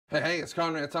Hey, it's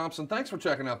Conrad Thompson. Thanks for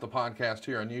checking out the podcast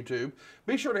here on YouTube.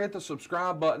 Be sure to hit the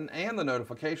subscribe button and the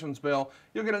notifications bell.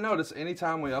 You'll get a notice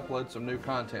anytime we upload some new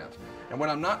content. And when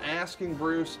I'm not asking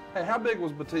Bruce, hey, how big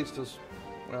was Batista's?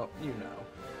 Well, you know.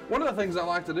 One of the things I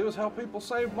like to do is help people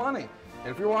save money. And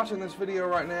if you're watching this video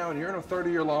right now and you're in a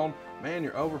 30-year loan, man,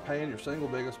 you're overpaying your single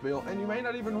biggest bill and you may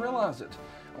not even realize it.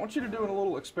 I want you to do a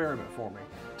little experiment for me.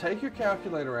 Take your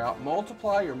calculator out,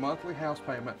 multiply your monthly house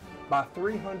payment by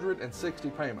 360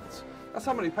 payments. That's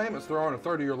how many payments there are on a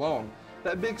 30-year loan.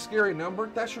 That big scary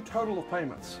number, that's your total of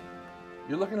payments.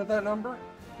 You're looking at that number?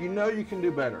 You know you can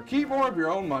do better. Keep more of your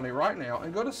own money right now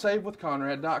and go to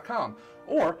savewithconrad.com.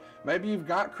 Or maybe you've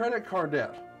got credit card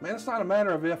debt. Man, it's not a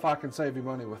matter of if I can save you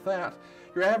money with that.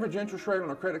 Your average interest rate on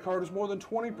a credit card is more than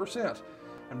 20%.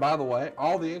 And by the way,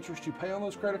 all the interest you pay on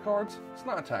those credit cards, it's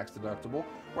not tax deductible.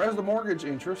 Whereas the mortgage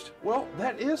interest, well,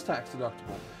 that is tax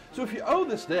deductible. So if you owe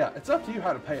this debt, it's up to you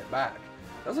how to pay it back.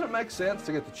 Doesn't it make sense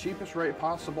to get the cheapest rate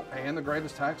possible and the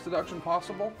greatest tax deduction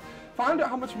possible? Find out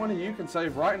how much money you can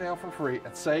save right now for free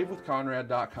at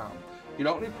savewithconrad.com. You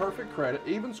don't need perfect credit.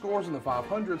 Even scores in the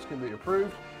 500s can be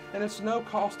approved, and it's no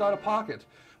cost out of pocket.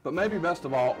 But maybe best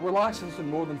of all, we're licensed in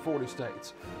more than 40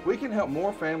 states. We can help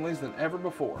more families than ever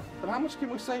before. But how much can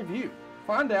we save you?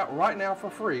 Find out right now for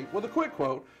free with a quick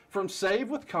quote from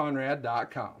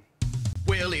savewithconrad.com.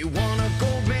 Well, he won a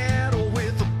gold medal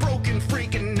with a broken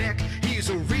freaking neck. He's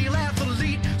a real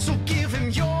athlete, so give him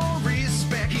your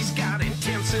respect. He's got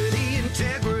intensity,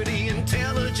 integrity,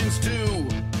 intelligence too.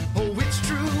 Oh, it's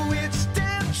true, it's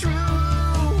damn true.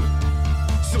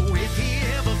 So if he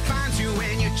ever finds you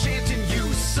and you're chanting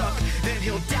you suck, then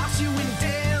he'll douse you in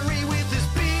dairy with his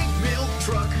big milk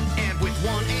truck. And with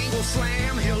one angle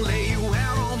slam, he'll lay you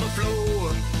out on the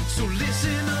floor. So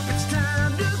listen up, it's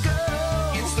time to go.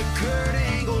 It's the Kurt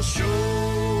Angle Show.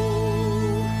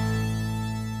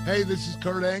 Hey, this is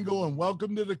Kurt Angle, and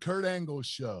welcome to the Kurt Angle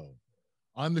Show.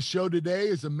 On the show today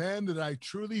is a man that I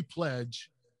truly pledge.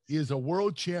 He is a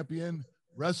world champion,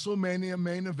 WrestleMania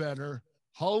main eventer,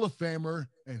 Hall of Famer,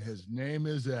 and his name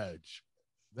is Edge.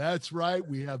 That's right,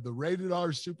 we have the rated R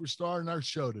superstar in our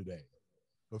show today.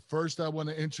 But first, I want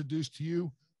to introduce to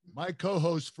you my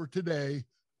co-host for today,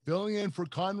 filling in for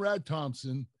Conrad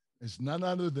Thompson, is none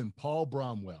other than Paul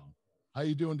Bromwell. How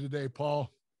you doing today, Paul?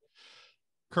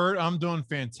 Kurt, I'm doing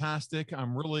fantastic.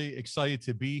 I'm really excited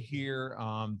to be here.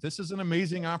 This is an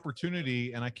amazing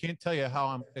opportunity, and I can't tell you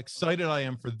how excited I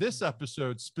am for this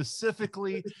episode,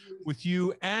 specifically with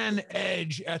you and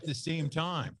Edge at the same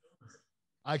time.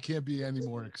 I can't be any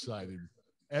more excited.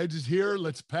 Edge is here.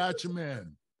 Let's patch him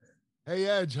in. Hey,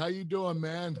 Edge, how you doing,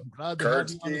 man? I'm glad to have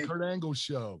you on the Kurt Angle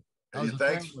Show. How's the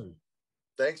family?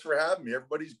 Thanks for having me.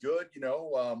 Everybody's good. You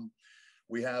know,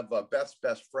 we have Beth's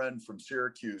best friend from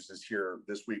Syracuse is here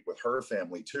this week with her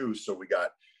family too. So we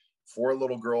got 4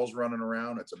 little girls running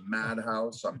around. It's a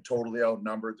madhouse. I'm totally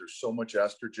outnumbered. There's so much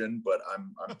estrogen, but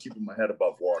I'm keeping my head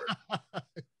above water.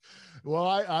 Well,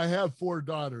 I have 4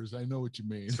 daughters. I know what you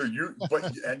mean. So you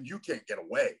can't get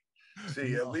away.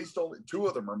 See, at least only 2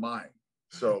 of them are mine.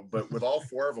 So, but with all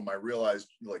 4 of them, I realized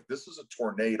like this is a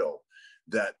tornado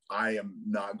that I am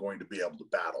not going to be able to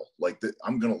battle. Like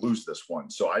I'm going to lose this one.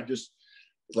 So I just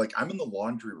like I'm in the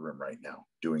laundry room right now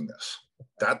doing this.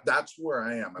 That's where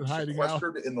I am. I'm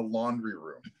sequestered in the laundry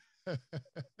room.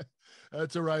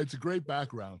 That's all right. It's a great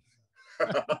background.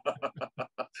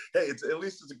 Hey, at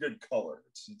least it's a good color.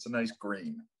 It's a nice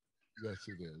green. Yes,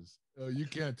 it is. Oh, you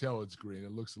can't tell it's green.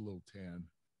 It looks a little tan.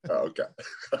 Oh, okay.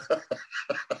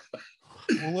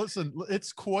 Well, listen,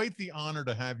 it's quite the honor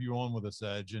to have you on with us,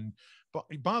 Edge. And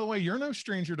by the way, you're no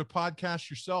stranger to podcasts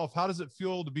yourself. How does it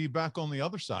feel to be back on the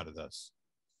other side of this?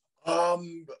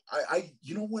 You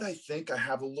know what? I think I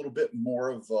have a little bit more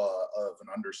of an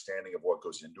understanding of what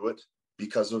goes into it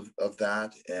because of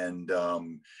that. And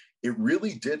it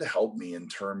really did help me in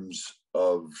terms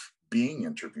of being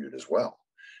interviewed as well,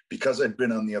 because I'd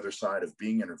been on the other side of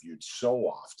being interviewed so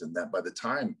often that by the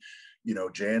time, you know,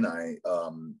 Jay and I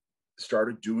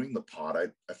started doing the pod,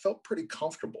 I felt pretty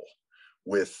comfortable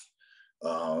with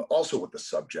also with the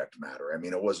subject matter. I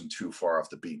mean, it wasn't too far off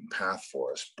the beaten path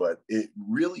for us, but it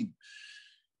really,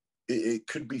 it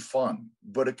could be fun,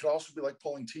 but it could also be like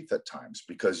pulling teeth at times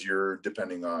because you're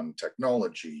depending on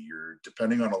technology, you're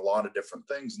depending on a lot of different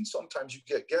things. And sometimes you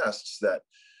get guests that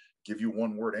give you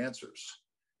one-word answers.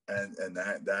 And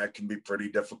that can be pretty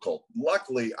difficult.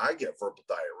 Luckily, I get verbal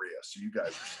diarrhea, so you guys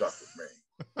are stuck with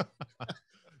me.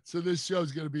 So this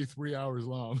show's going to be 3 hours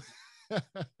long.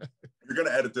 You're going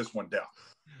to edit this one down.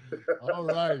 All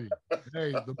righty.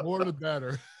 Hey, the more the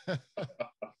better.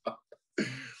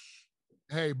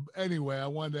 Hey, anyway, I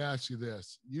wanted to ask you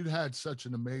this. You'd had such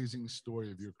an amazing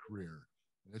story of your career.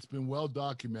 And it's been well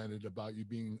documented about you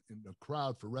being in the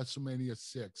crowd for WrestleMania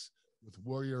 6 with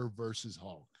Warrior versus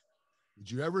Hulk.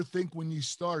 Did you ever think when you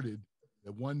started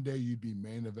that one day you'd be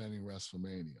main eventing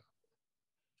WrestleMania?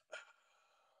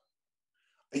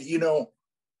 You know,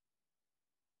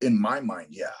 in my mind,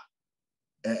 yeah.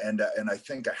 And I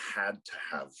think I had to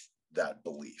have that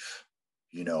belief.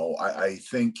 You know, I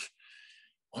think,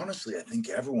 honestly, I think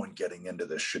everyone getting into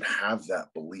this should have that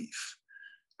belief.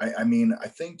 I mean, I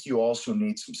think you also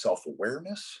need some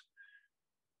self-awareness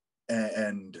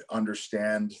and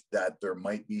understand that there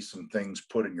might be some things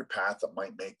put in your path that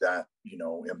might make that, you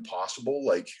know, impossible.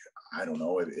 Like, I don't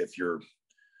know, if your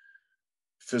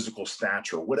physical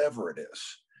stature, whatever it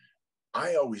is.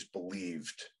 I always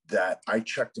believed that I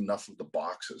checked enough of the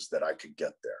boxes that I could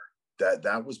get there.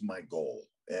 That was my goal.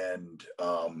 And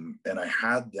I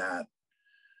had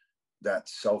that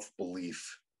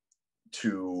self-belief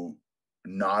to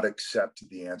not accept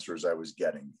the answers I was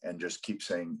getting and just keep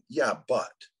saying, yeah,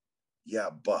 but,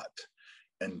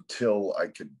 until I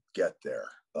could get there.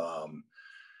 But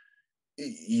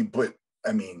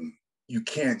I mean, you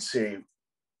can't say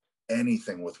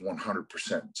anything with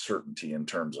 100% certainty in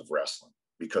terms of wrestling,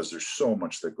 because there's so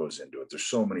much that goes into it. There's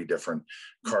so many different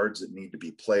cards that need to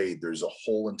be played. There's a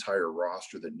whole entire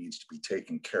roster that needs to be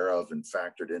taken care of and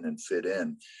factored in and fit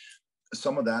in.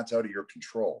 Some of that's out of your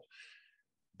control.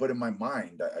 But in my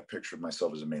mind, I pictured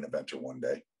myself as a main eventer one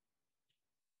day.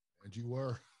 And you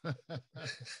were.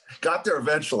 Got there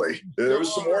eventually. There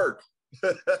was some work.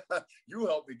 You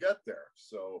helped me get there.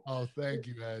 So. Oh, thank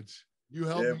you, Edge. You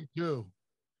helped me too.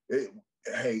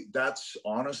 Hey, that's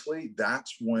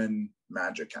when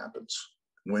magic happens.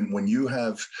 When you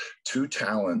have two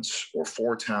talents or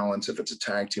four talents, if it's a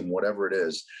tag team, whatever it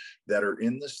is, that are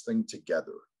in this thing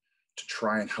together to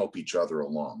try and help each other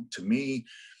along. To me,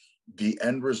 the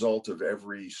end result of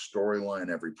every storyline,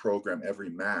 every program, every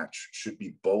match should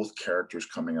be both characters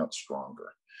coming out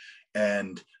stronger.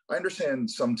 And I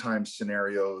understand sometimes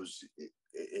scenarios,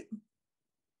 it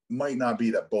might not be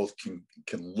that both can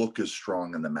look as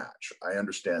strong in the match. I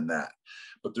understand that,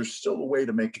 but there's still a way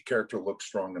to make a character look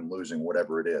strong in losing,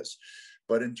 whatever it is.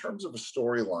 But in terms of a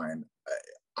storyline,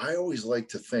 I always like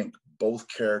to think both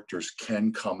characters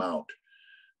can come out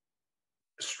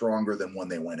stronger than when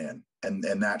they went in. And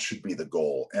that should be the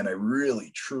goal. And I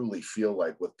really, truly feel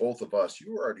like with both of us,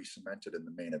 you were already cemented in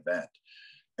the main event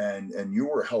and you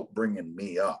were helped bringing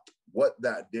me up. What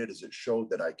that did is it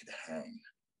showed that I could hang.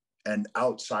 And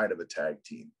outside of a tag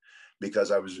team,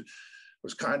 because I was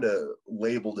kind of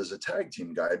labeled as a tag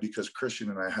team guy because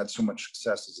Christian and I had so much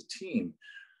success as a team.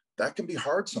 That can be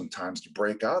hard sometimes to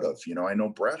break out of. You know, I know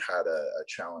Brett had a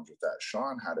challenge with that.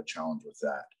 Sean had a challenge with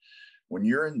that. When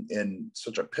you're in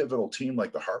such a pivotal team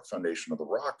like the Hart Foundation or the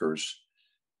Rockers,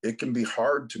 it can be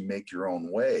hard to make your own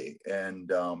way.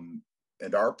 And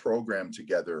our program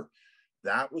together,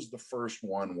 that was the first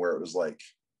one where it was like,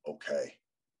 okay,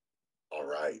 all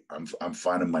right, I'm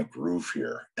finding my groove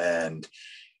here. And,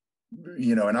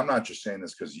 you know, and I'm not just saying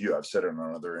this because I've said it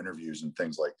on other interviews and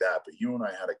things like that, but you and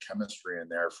I had a chemistry in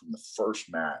there from the first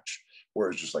match where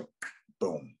it's just like,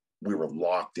 boom, we were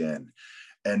locked in.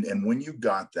 And when you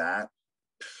got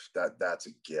that's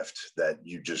a gift that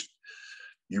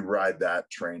you ride that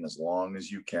train as long as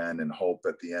you can and hope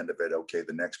at the end of it, okay,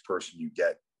 the next person you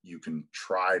get, you can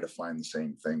try to find the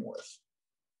same thing with.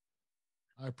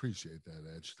 I appreciate that,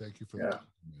 Edge. Thank you for that.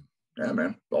 Yeah,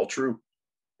 man. All true.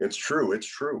 It's true. It's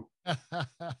true. That's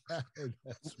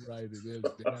right. It is.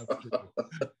 Damn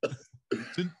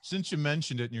true. Since you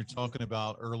mentioned it and you're talking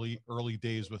about early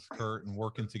days with Kurt and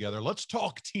working together, let's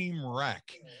talk Team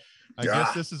RECK. I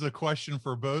guess this is a question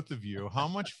for both of you. How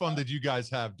much fun did you guys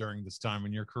have during this time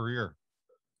in your career?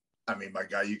 I mean, my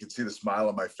guy, you can see the smile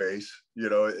on my face. You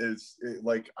know,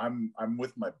 like I'm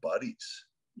with my buddies,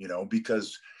 you know,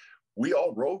 because we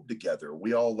all rode together.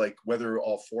 We all, like, whether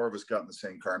all four of us got in the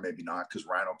same car, maybe not, because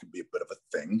Rhino can be a bit of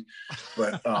a thing.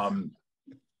 But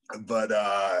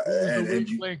and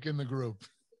you link in the group.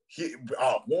 He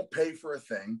won't pay for a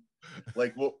thing.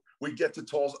 Like, we get to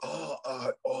tolls.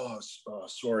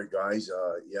 Sorry guys.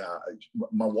 Yeah,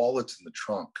 my wallet's in the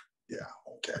trunk. Yeah,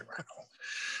 okay,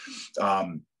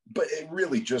 Rhino. But it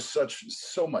really just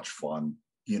so much fun,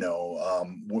 you know,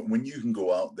 when you can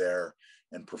go out there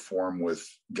and perform with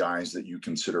guys that you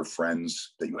consider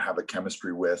friends, that you have a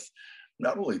chemistry with.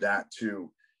 Not only that,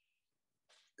 too,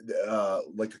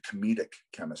 like a comedic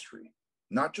chemistry,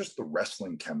 not just the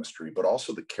wrestling chemistry, but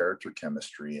also the character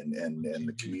chemistry and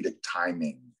the comedic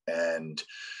timing. And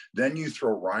then you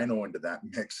throw Rhino into that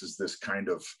mix as this kind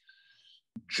of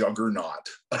juggernaut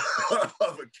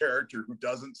of a character who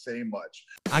doesn't say much.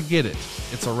 I get it.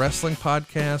 It's a wrestling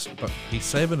podcast, but he's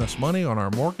saving us money on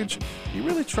our mortgage. Do you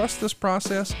really trust this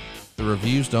process? The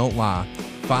reviews don't lie.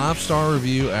 5-star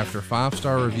review after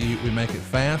 5-star review. We make it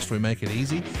fast, we make it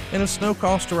easy, and it's no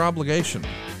cost or obligation.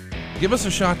 Give us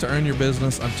a shot to earn your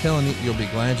business. I'm telling you, you'll be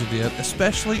glad you did,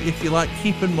 especially if you like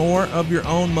keeping more of your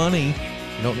own money.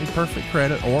 You don't need perfect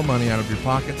credit or money out of your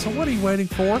pocket, so what are you waiting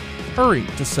for? Hurry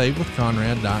to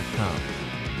savewithconrad.com.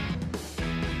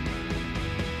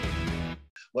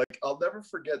 Like, I'll never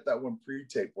forget that one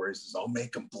pre-tape where he says, "I'll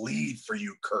make him bleed for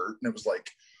you, Kurt." And it was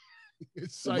like,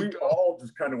 we all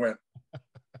just kind of went, okay.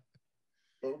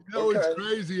 You know, it's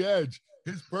crazy, Edge.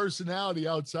 His personality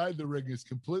outside the ring is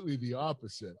completely the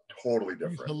opposite. Totally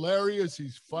different. He's hilarious.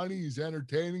 He's funny. He's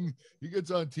entertaining. He gets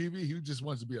on TV. He just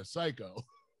wants to be a psycho.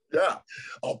 Yeah.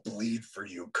 "I'll bleed for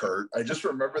you, Kurt." I just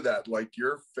remember that, like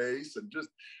your face and just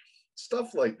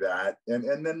stuff like that.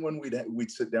 And then when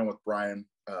we'd sit down with Brian,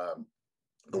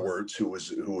 the Words, who was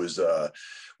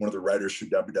one of the writers for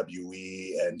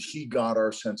WWE, and he got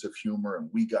our sense of humor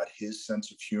and we got his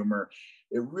sense of humor.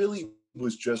 It really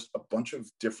was just a bunch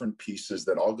of different pieces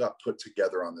that all got put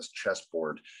together on this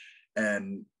chessboard,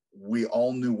 and we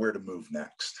all knew where to move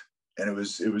next. And it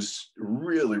was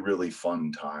really, really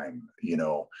fun time, you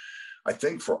know, I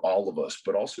think for all of us,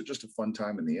 but also just a fun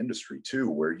time in the industry too,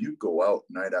 where you go out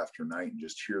night after night and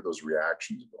just hear those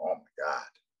reactions. Oh my God,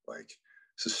 like,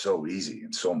 this is so easy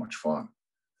and so much fun.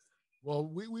 Well,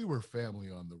 we were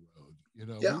family on the road, you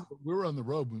know. Yeah. We were on the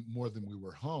road more than we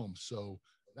were home, so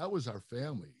that was our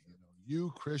family. You know,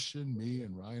 you, Christian, me,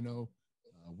 and Rhino.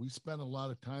 We spent a lot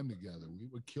of time together. We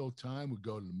would kill time. We'd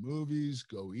go to the movies,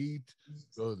 go eat,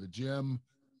 go to the gym.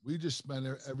 We just spent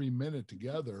every minute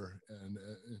together, and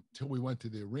until we went to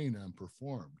the arena and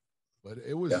performed. But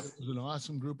it was an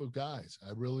awesome group of guys.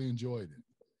 I really enjoyed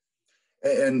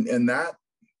it. And that,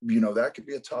 you know, that could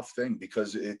be a tough thing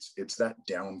because it's that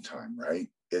downtime, right?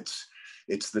 It's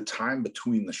the time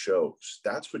between the shows.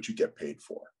 That's what you get paid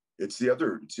for. It's the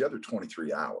other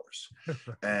 23 hours.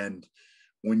 And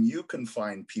when you can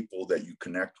find people that you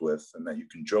connect with and that you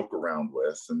can joke around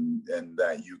with and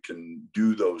that you can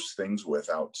do those things with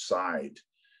outside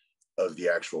of the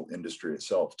actual industry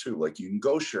itself too, like you can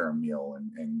go share a meal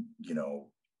and you know,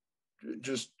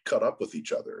 just cut up with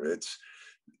each other.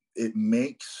 It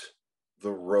makes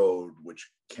the road, which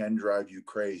can drive you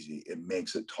crazy, it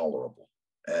makes it tolerable.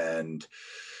 And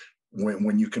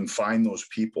when you can find those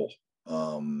people,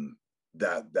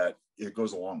 that it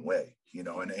goes a long way, you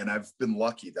know. And I've been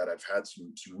lucky that I've had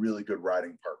some really good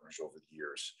riding partners over the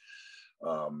years,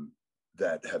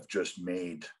 that have just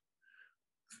made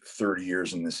 30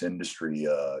 years in this industry,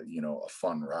 you know, a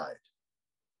fun ride.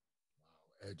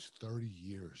 Wow, Edge, 30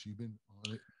 years. You've been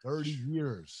on it 30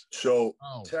 years. So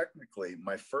technically,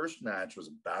 my first match was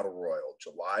a battle royal,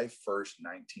 July 1st,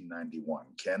 1991,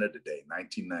 Canada Day,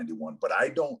 1991. But I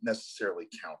don't necessarily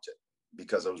count it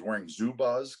because I was wearing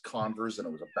Zubaz, Converse, and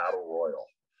it was a battle royal.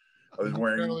 I was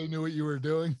wearing. Barely knew what you were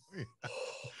doing.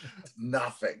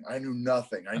 Nothing. I knew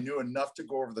nothing. I knew enough to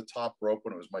go over the top rope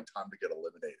when it was my time to get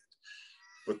eliminated.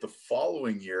 But the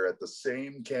following year, at the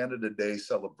same Canada Day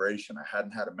celebration, I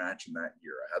hadn't had a match in that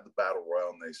year. I had the battle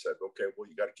royal, and they said, "Okay, well,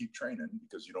 you got to keep training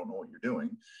because you don't know what you're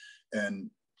doing."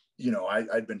 And you know,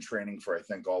 I'd been training for I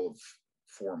think all of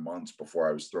 4 months before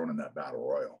I was thrown in that battle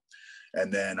royal.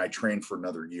 And then I trained for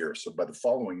another year. So by the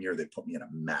following year, they put me in a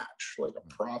match, like a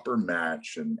proper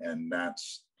match. And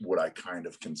that's what I kind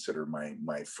of consider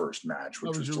my first match,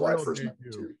 which was July 1st,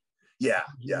 92. Yeah.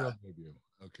 Yeah.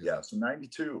 Okay. Yeah. So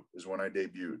 92 is when I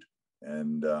debuted.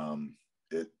 And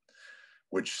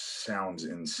which sounds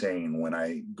insane when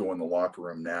I go in the locker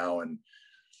room now and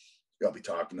I'll be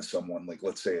talking to someone, like,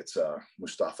 let's say it's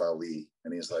Mustafa Ali.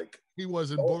 And he's like, he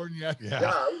wasn't born yet. Yeah.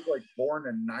 I was like born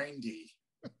in 90.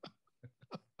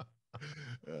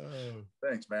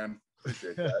 Thanks, man.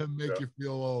 Appreciate that. Make you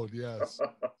feel old, yes.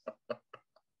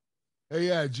 Hey,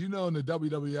 Ed, you know, in the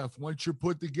WWF, once you're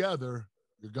put together,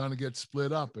 you're going to get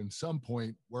split up and some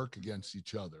point work against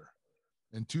each other.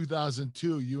 In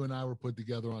 2002, you and I were put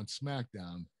together on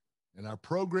SmackDown, and our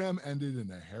program ended in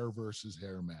a hair versus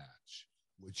hair match,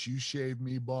 which you shaved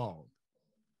me bald.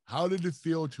 How did it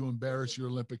feel to embarrass your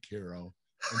Olympic hero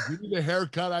and give me the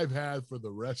haircut I've had for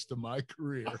the rest of my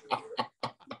career?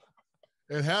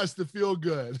 It has to feel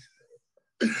good.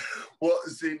 Well,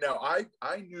 see, now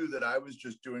I knew that I was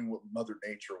just doing what Mother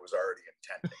Nature was already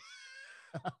intending.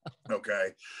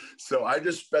 Okay. So I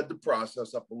just sped the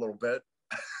process up a little bit.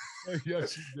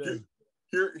 Yes, you did.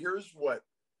 Here's what,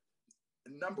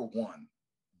 number one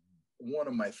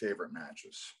of my favorite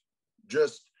matches.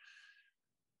 Just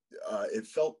it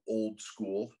felt old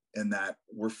school in that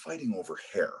we're fighting over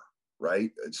hair,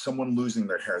 right? Someone losing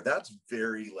their hair. That's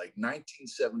very like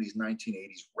 1970s,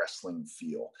 1980s wrestling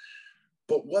feel.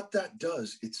 But what that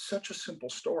does, it's such a simple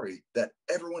story that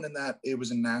everyone in that, it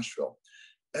was in Nashville,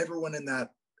 everyone in that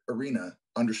arena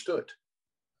understood.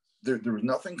 There was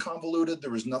nothing convoluted.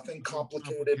 There was nothing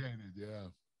complicated. Yeah.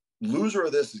 Loser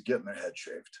of this is getting their head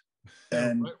shaved.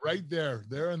 And right there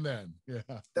and then.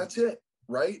 Yeah. That's it.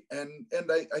 Right. And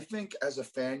I think as a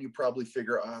fan, you probably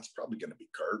figure, it's probably going to be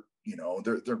Kurt. You know,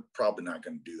 they're probably not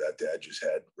going to do that to Edge's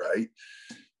head. Right.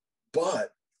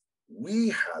 But we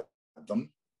had them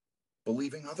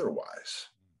believing otherwise.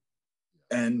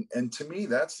 And to me,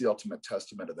 that's the ultimate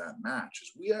testament of that match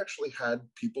is we actually had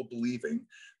people believing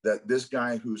that this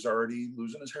guy who's already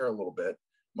losing his hair a little bit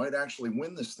might actually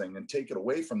win this thing and take it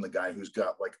away from the guy who's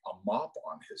got like a mop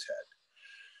on his head.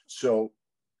 So,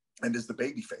 and is the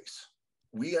baby face.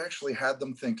 We actually had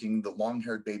them thinking the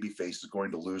long-haired baby face is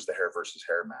going to lose the hair versus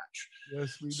hair match.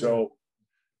 Yes, we did. So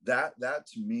that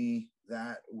to me,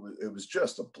 it was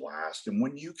just a blast. And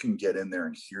when you can get in there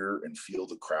and hear and feel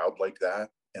the crowd like that,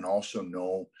 and also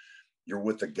know you're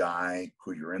with a guy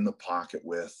who you're in the pocket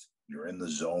with, you're in the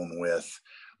zone with,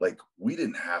 like we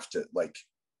didn't have to, like,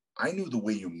 I knew the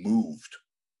way you moved,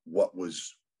 what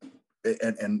was,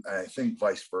 and I think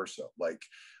vice versa. Like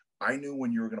I knew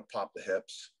when you were going to pop the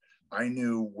hips, I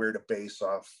knew where to base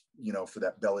off, you know, for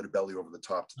that belly to belly over the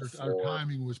top to the floor. Our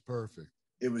timing was perfect.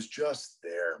 It was just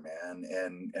there, man.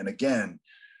 And again,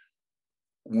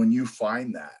 when you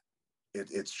find that,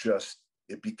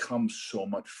 it becomes so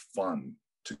much fun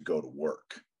to go to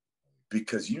work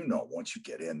because, you know, once you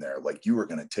get in there, like you are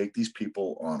going to take these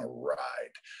people on a ride.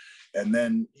 And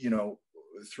then, you know,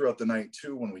 throughout the night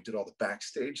too, when we did all the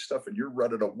backstage stuff and you're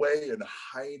running away and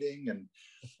hiding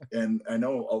and I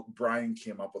know Brian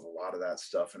came up with a lot of that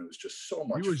stuff and it was just so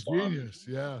much fun. He was genius.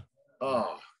 Yeah.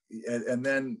 And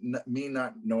then me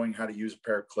not knowing how to use a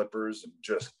pair of clippers and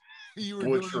just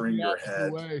butchering your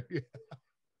head.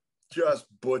 Just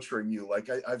butchering you. Like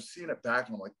I've seen it back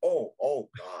and I'm like, oh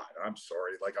God, I'm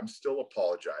sorry. Like I'm still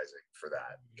apologizing for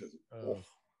that.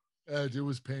 Edge, it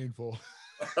was painful.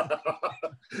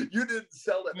 You didn't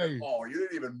sell it at all. You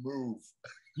didn't even move.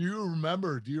 Do you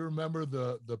remember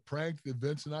the prank that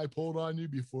Vince and I pulled on you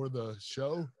before the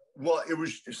show? Well, it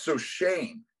was so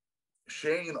Shane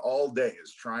all day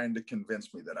is trying to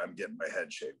convince me that I'm getting my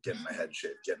head shaved.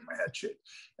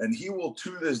 And he will,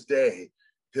 to this day,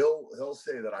 he'll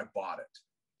say that I bought it.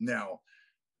 Now,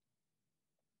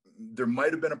 there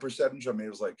might have been a percentage of me. It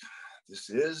was like, this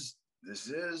is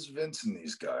Vince and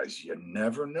these guys. You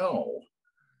never know.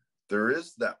 There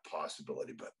is that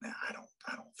possibility, but nah, I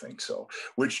don't think so.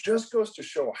 Which just goes to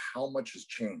show how much has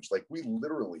changed. Like we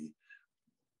literally,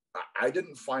 I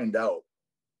didn't find out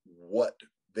what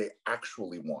they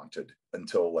actually wanted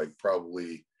until like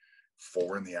probably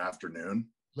 4 PM.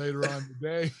 Later on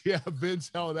today, yeah, Vince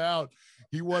held out.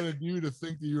 He wanted you to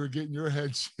think that you were getting your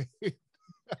head shaved.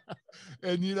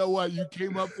 And you know what? You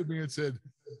came up to me and said,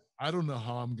 I don't know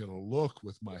how I'm going to look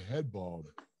with my head bald.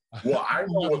 Well, I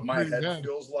know what my head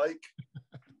feels like.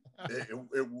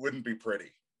 It wouldn't be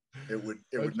pretty. It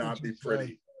would not be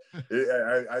pretty.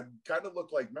 I kind of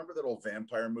look like, remember that old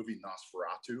vampire movie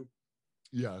Nosferatu?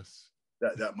 Yes.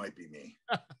 That might be me.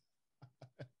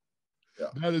 Yeah.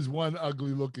 That is one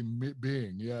ugly looking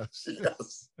being. Yes.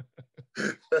 Yes.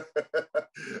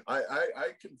 I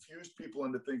confused people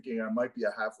into thinking I might be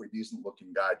a halfway decent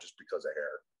looking guy just because of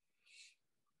hair.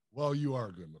 Well, you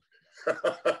are good looking.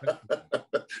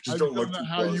 Just don't look too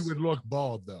how close. You would look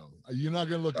bald though. You're not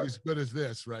going to look as good as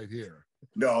this right here.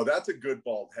 No, that's a good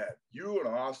bald head. You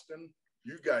and Austin,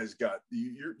 you guys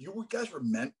guys were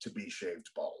meant to be shaved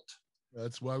bald.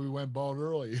 That's why we went bald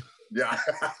early. Yeah.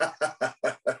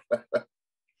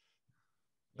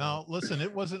 Now, listen,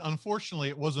 unfortunately,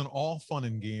 it wasn't all fun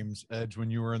and games, Edge, when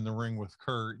you were in the ring with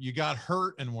Kurt. You got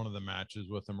hurt in one of the matches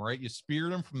with him, right? You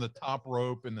speared him from the top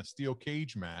rope in the steel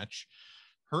cage match,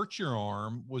 hurt your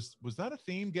arm. Was that a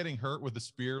theme, getting hurt with a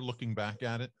spear, looking back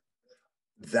at it?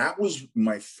 That was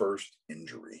my first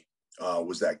injury,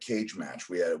 was that cage match.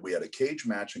 We had a cage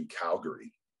match in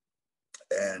Calgary.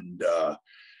 And,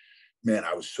 man,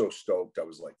 I was so stoked. I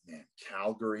was like, man,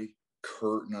 Calgary,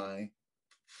 Kurt and I,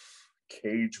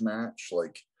 cage match,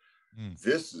 like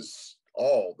this is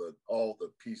all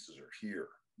the pieces are here,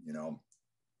 you know.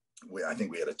 I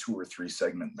think we had a 2 or 3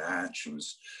 segment match. It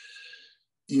was,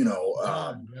 you know,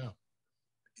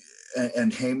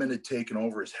 and Heyman had taken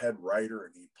over as head writer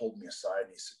and he pulled me aside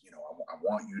and he said, you know, I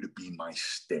want you to be my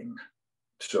Sting.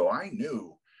 So I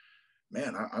knew,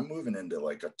 man, I'm moving into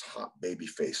like a top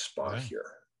babyface spot here.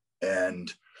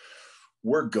 And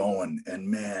we're going, and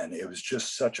man, it was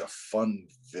just such a fun,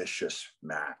 vicious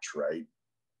match, right?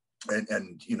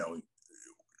 And you know,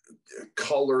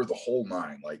 color, the whole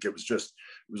nine. Like it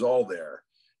was all there.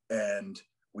 And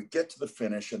we get to the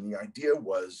finish, and the idea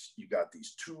was you got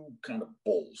these two kind of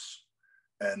bulls,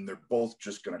 and they're both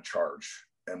just going to charge,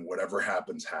 and whatever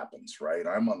happens, happens, right?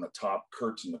 I'm on the top,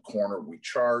 Kurt's in the corner, we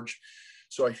charge.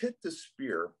 So I hit this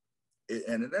spear,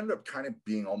 and it ended up kind of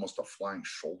being almost a flying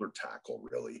shoulder tackle,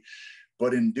 really.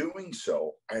 But in doing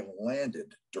so, I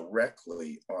landed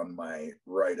directly on my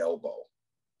right elbow.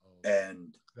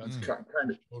 And That's kind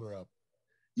of shoulder up.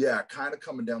 Yeah, kind of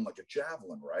coming down like a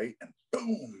javelin, right? And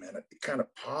boom, and it kind of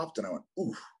popped, and I went,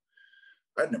 ooh.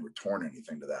 I'd never torn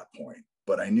anything to that point,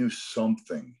 but I knew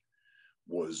something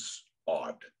was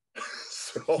odd.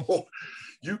 So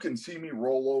you can see me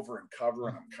roll over and cover,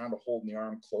 and I'm kind of holding the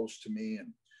arm close to me.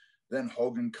 And then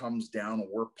Hogan comes down, and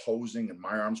we're posing, and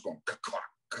my arm's going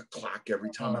clack, clack every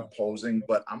time I'm posing,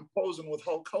 but I'm posing with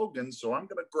Hulk Hogan, so I'm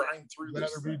going to grind through this.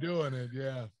 Better be doing it,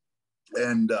 yeah.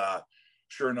 And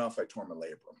sure enough, I tore my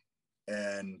labrum.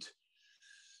 And,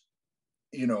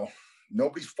 you know,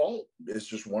 nobody's fault. It's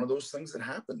just one of those things that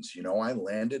happens. You know, I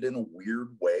landed in a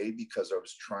weird way because I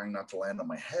was trying not to land on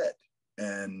my head.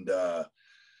 And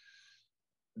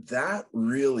that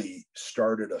really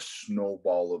started a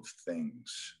snowball of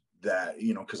things that,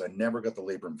 you know, because I never got the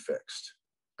labrum fixed.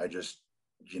 I just,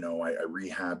 you know, I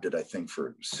rehabbed it, I think,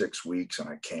 for 6 weeks, and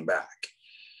I came back.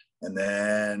 And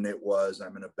then it was,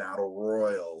 I'm in a battle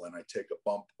royal, and I take a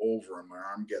bump over, and my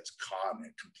arm gets caught, and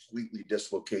it completely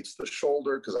dislocates the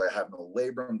shoulder because I have no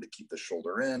labrum to keep the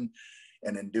shoulder in.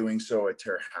 And in doing so, I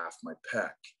tear half my pec.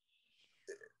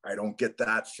 I don't get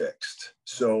that fixed.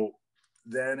 So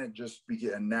then it just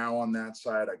began. And now on that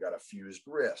side, I got a fused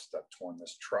wrist. I've torn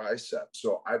this tricep.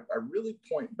 So I really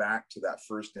point back to that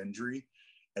first injury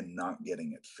and not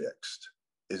getting it fixed.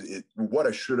 What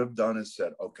I should have done is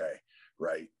said, okay,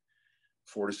 right,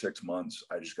 4 to 6 months,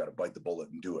 I just got to bite the bullet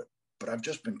and do it. But I've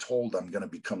just been told I'm going to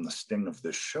become the sting of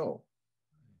this show.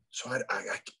 So I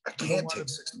can't take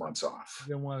 6 months off.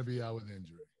 You don't want to be out with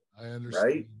injury. I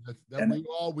understand.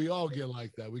 Right? We all get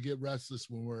like that. We get restless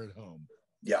when we're at home.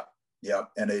 Yeah. Yeah.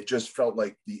 And it just felt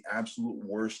like the absolute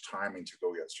worst timing to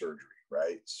go get surgery.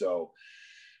 Right. So,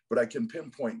 but I can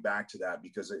pinpoint back to that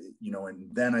because, you know,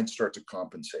 and then I'd start to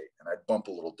compensate, and I'd bump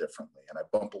a little differently, and I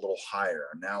bump a little higher.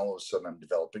 And now all of a sudden I'm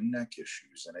developing neck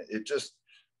issues, and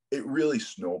it really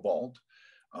snowballed.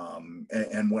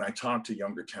 And when I talk to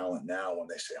younger talent now, when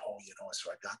they say, oh, you know,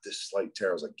 so I got this slight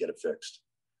tear, I was like, get it fixed.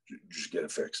 Just get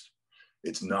it fixed.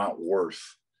 It's not worth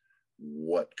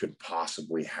what could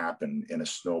possibly happen in a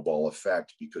snowball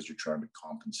effect because you're trying to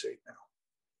compensate now.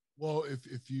 Well,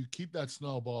 if you keep that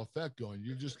snowball effect going,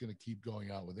 you're just going to keep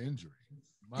going out with injury.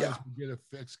 Might as well get it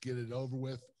fixed, get it over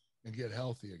with, and get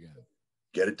healthy again.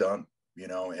 Get it done, you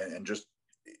know,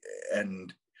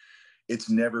 and it's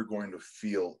never going to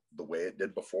feel the way it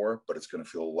did before, but it's going to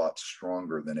feel a lot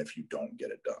stronger than if you don't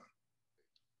get it done.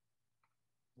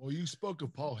 Well, you spoke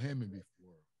of Paul Heyman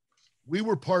before. We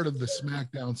were part of the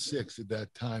SmackDown 6 at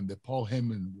that time that Paul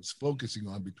Heyman was focusing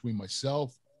on between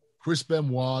myself, Chris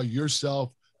Benoit,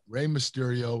 yourself, Rey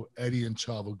Mysterio, Eddie, and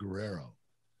Chavo Guerrero.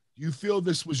 Do you feel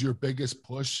this was your biggest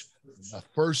push, the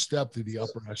first step to the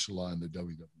upper echelon in the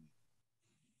WWE?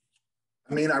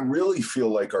 I mean, I really feel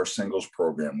like our singles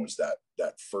program was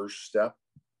that first step.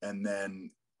 And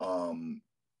then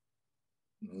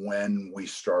when we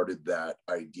started that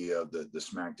idea of the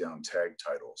SmackDown tag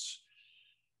titles,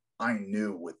 I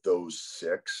knew with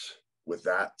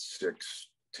that six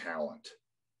talent,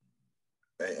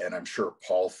 and I'm sure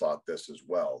Paul thought this as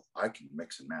well, I can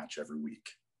mix and match every week.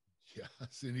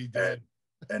 Yes, and he did.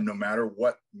 And no matter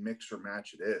what mix or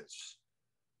match it is,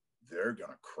 they're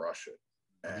going to crush it.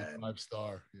 And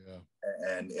 5-star, yeah.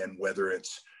 And whether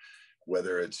it's,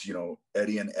 you know,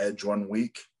 Eddie and Edge one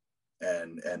week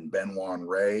and Benoit and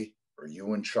Ray, or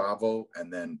you and Chavo,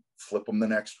 and then flip them the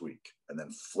next week, and then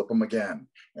flip them again,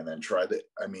 and then try that.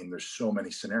 I mean, there's so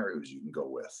many scenarios you can go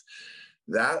with.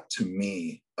 That to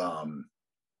me,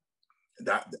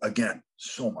 that again,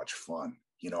 so much fun.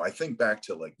 You know, I think back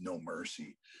to like No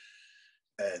Mercy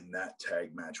and that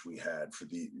tag match we had for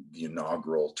the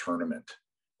inaugural tournament,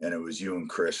 and it was you and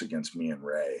Chris against me and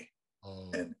Ray. Oh,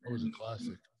 and it was a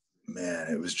classic.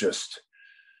 Man, it was just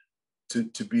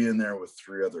to be in there with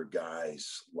three other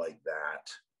guys like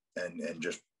that and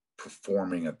just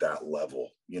performing at that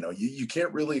level. You know, you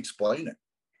can't really explain it.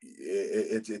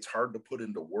 It's hard to put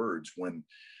into words when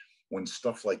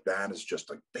stuff like that is just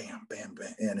like bam, bam,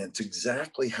 bam, and it's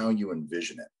exactly how you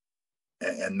envision it,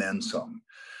 and then some.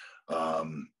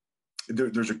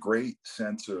 There's a great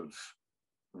sense of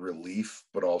relief,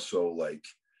 but also like,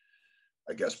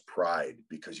 I guess, pride,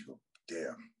 because you go,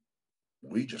 damn,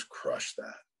 we just crushed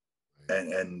that.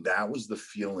 And that was the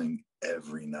feeling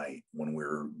every night when we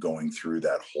were going through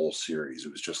that whole series.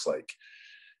 It was just like,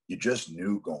 you just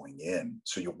knew going in.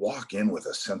 So you walk in with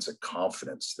a sense of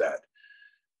confidence that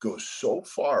goes so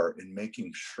far in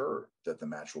making sure that the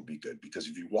match will be good. Because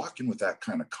if you walk in with that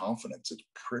kind of confidence, it's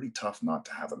pretty tough not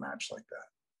to have a match like that.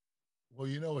 Well,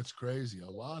 you know, it's crazy. A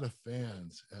lot of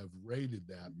fans have rated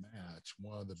that match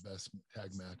one of the best tag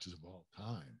matches of all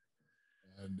time.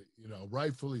 And, you know,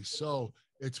 rightfully so.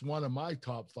 It's one of my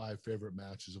top 5 favorite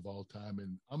matches of all time.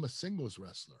 And I'm a singles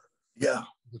wrestler. Yeah.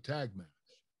 The tag match.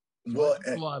 So Well, I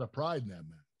take a lot of pride in that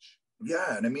match.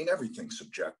 Yeah. And I mean, everything's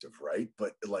subjective, right?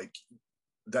 But like,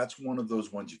 that's one of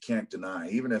those ones you can't deny,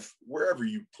 even if wherever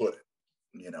you put it,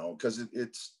 you know, because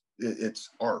it's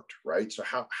art, right? So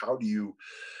how do you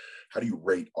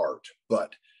rate art?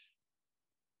 But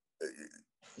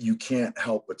you can't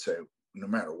help but say, no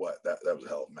matter what, that was a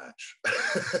hell of a match.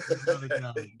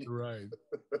 You're right.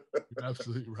 You're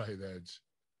absolutely right, Edge.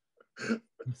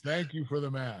 Thank you for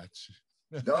the match.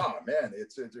 No, man,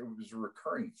 it was a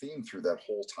recurring theme through that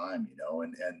whole time, you know,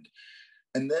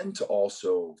 and then to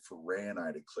also for Ray and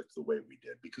I to click the way we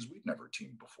did, because we'd never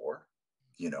teamed before,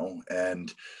 you know,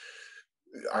 and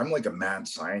I'm like a mad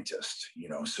scientist, you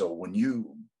know, so when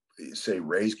you say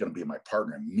Ray's going to be my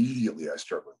partner, immediately I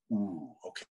start with, ooh,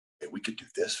 okay, we could do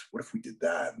this. What if we did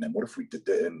that? And then what if we did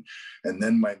that? And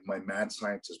then my mad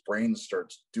scientist brain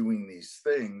starts doing these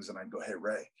things, and I go, hey,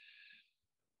 Ray,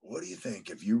 what do you think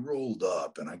if you rolled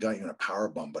up and I got you in a power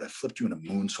bomb, but I flipped you in a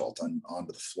moonsault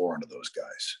onto the floor onto those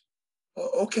guys?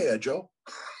 Okay, Joe.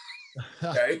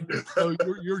 Okay. So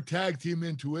your tag team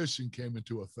intuition came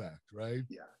into effect, right?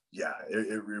 Yeah,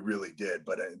 it really did.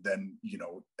 But then, you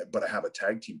know, but I have a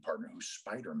tag team partner who's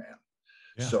Spider-Man.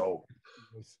 Yeah. So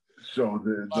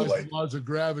the laws of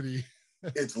gravity.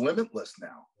 It's limitless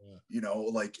now. Yeah. You know,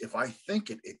 like if I think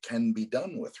it can be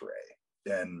done with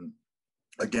Ray. And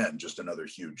again, just another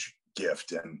huge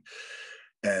gift and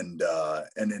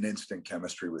an instant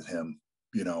chemistry with him,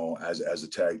 you know, as a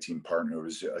tag team partner.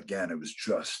 It was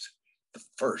just the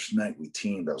first night we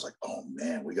teamed. I was like, oh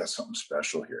man, we got something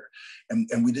special here.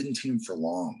 And we didn't team for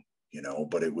long, you know,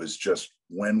 but it was just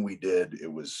when we did,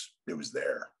 it was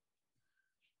there.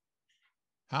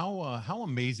 How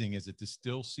amazing is it to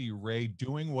still see Ray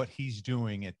doing what he's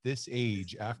doing at this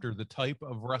age after the type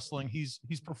of wrestling he's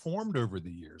performed over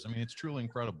the years? I mean, it's truly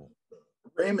incredible.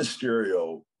 Rey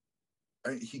Mysterio,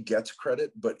 he gets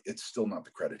credit, but it's still not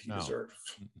the credit he deserves.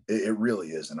 It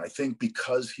really is. And I think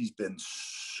because he's been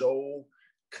so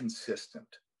consistent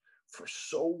for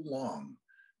so long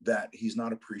that he's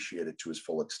not appreciated to his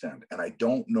full extent. And I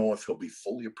don't know if he'll be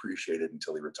fully appreciated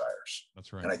until he retires.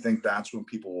 That's right. And I think that's when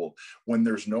people will, when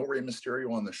there's no Rey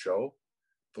Mysterio on the show,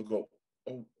 they'll go,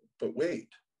 oh, but wait,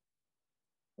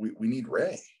 we need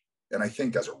Ray. And I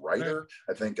think as a writer,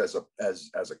 I think as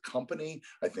a company,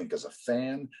 I think as a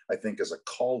fan, I think as a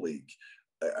colleague,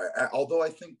 although I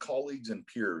think colleagues and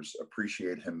peers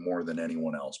appreciate him more than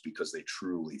anyone else because they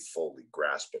truly fully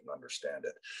grasp it and understand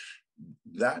it.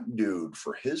 That dude,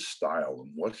 for his style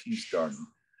and what he's done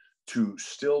to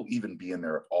still even be in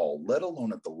there at all, let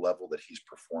alone at the level that he's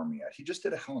performing at. He just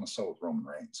did a Hell in a Cell with Roman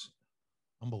Reigns.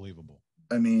 Unbelievable.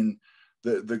 I mean,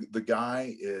 the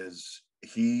guy is,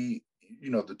 he, you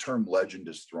know, the term legend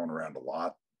is thrown around a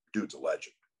lot. Dude's a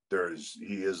legend.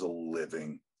 He is a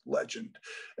living legend.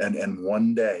 And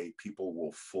one day people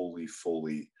will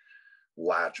fully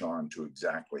latch on to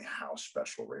exactly how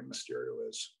special Rey Mysterio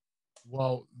is.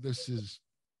 Well, this is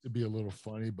to be a little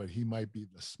funny, but he might be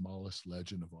the smallest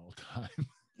legend of all time.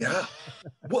 Yeah.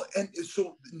 Well, and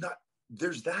so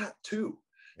there's that too.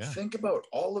 Yeah. Think about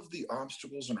all of the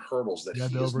obstacles and hurdles that he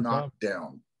has knocked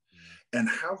down and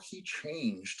how he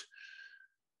changed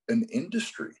an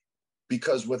industry,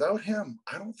 because without him,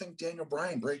 I don't think Daniel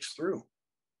Bryan breaks through.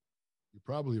 You're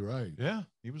probably right. Yeah,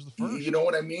 he was the first. You know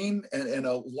what I mean? And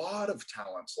a lot of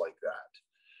talents like that.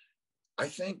 I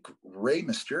think Rey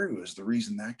Mysterio is the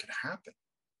reason that could happen.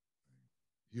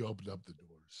 He opened up the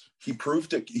doors. He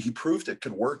proved it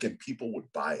could work, and people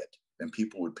would buy it, and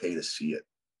people would pay to see it.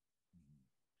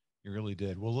 You really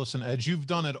did. Well, listen, Ed, you've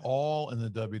done it all in the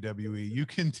WWE. You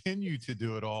continue to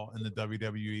do it all in the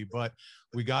WWE, but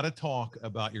we got to talk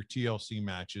about your TLC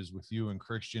matches with you and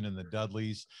Christian and the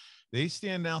Dudleys. They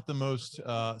stand out the most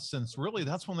since really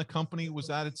that's when the company was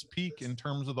at its peak in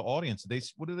terms of the audience.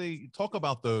 What do they talk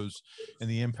about those and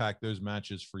the impact those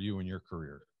matches for you in your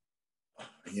career?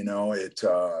 You know,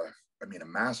 I mean, a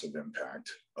massive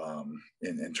impact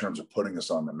in terms of putting us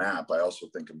on the map. I also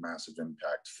think a massive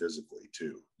impact physically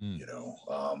too, you know?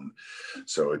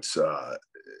 So it's a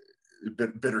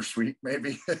bit bittersweet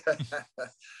maybe,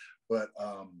 but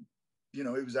you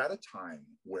know, it was at a time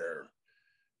where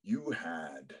you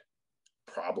had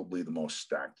probably the most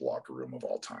stacked locker room of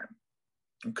all time.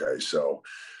 Okay. So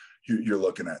you're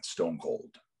looking at Stone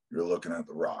Cold, you're looking at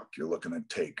The Rock, you're looking at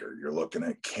Taker, you're looking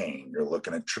at Kane, you're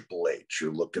looking at Triple H,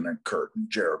 you're looking at Kurt and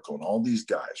Jericho and all these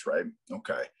guys, right?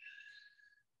 Okay.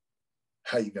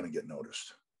 How are you going to get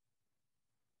noticed?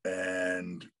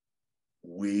 And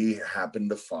we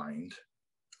happened to find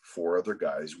 4 other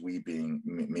guys, we being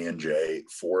me and Jay,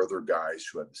 4 other guys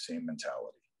who had the same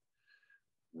mentality.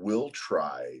 We'll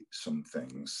try some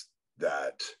things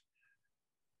that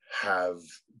have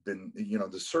been, you know,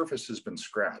 the surface has been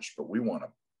scratched, but we want to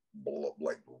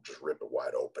like just rip it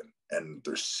wide open. And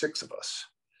there's 6 of us.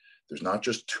 There's not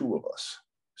just 2 of us.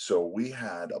 So we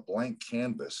had a blank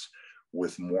canvas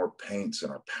with more paints in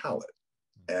our palette.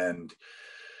 And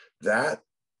that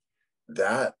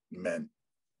meant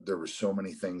there were so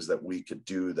many things that we could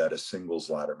do that a singles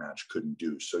ladder match couldn't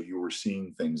do. So you were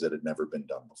seeing things that had never been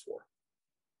done before.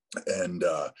 And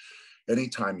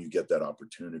anytime you get that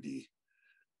opportunity,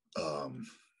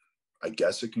 I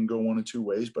guess it can go one of 2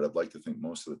 ways, but I'd like to think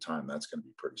most of the time that's going to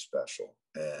be pretty special.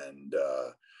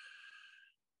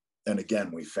 And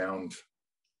again, we found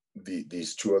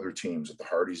these 2 other teams, the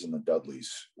Hardys and the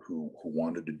Dudleys, who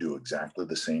wanted to do exactly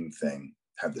the same thing,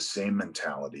 had the same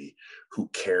mentality, who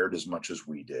cared as much as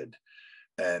we did.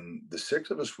 And the 6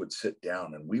 of us would sit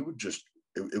down and we would just,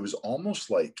 it was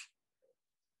almost like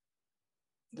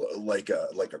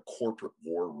a corporate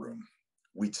war room.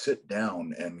 We'd sit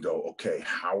down and go, okay,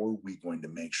 how are we going to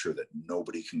make sure that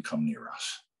nobody can come near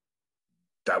us?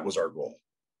 That was our goal.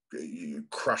 You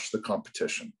crush the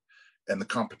competition. And the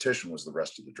competition was the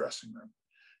rest of the dressing room.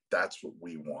 That's what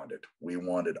we wanted. We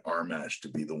wanted our match to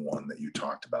be the one that you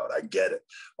talked about. I get it.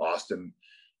 Austin,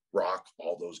 Rock,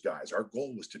 all those guys. Our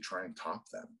goal was to try and top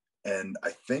them. And I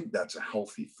think that's a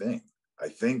healthy thing. I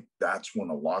think that's when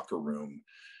a locker room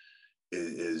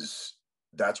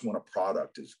that's when a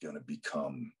product is going to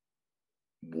become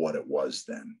what it was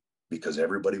then, because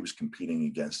everybody was competing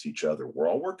against each other. We're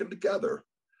all working together,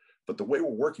 but the way we're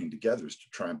working together is to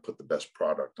try and put the best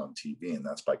product on TV, and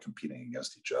that's by competing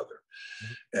against each other.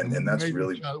 And that's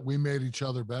really, we made each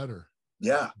other better.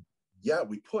 Yeah.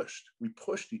 We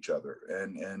pushed each other,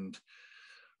 and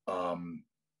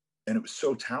it was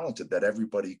so talented that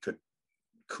everybody could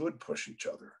push each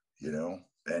other, you know.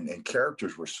 And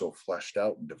characters were so fleshed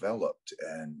out and developed,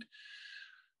 and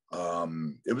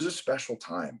it was a special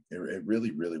time. It really,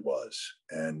 really was.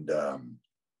 And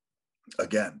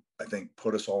again, I think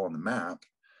put us all on the map.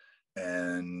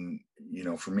 And you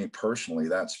know, for me personally,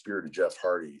 that spirit of Jeff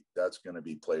Hardy, that's going to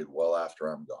be played well after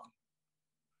I'm gone.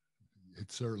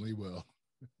 It certainly will.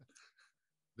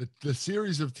 The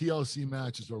series of TLC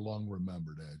matches are long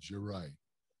remembered, Edge. You're right.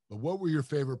 But what were your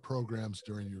favorite programs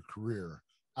during your career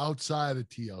outside of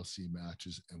TLC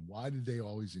matches, and why did they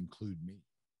always include me?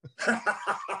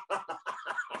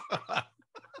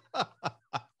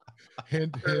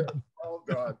 Hint, hint. Well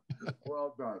done.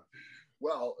 Well done.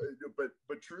 Well,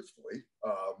 but truthfully,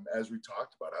 as we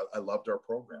talked about, I loved our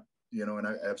program, you know, and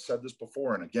I've said this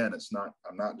before, and again,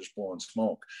 I'm not just blowing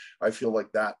smoke. I feel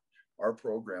like that our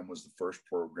program was the first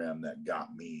program that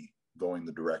got me going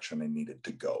the direction I needed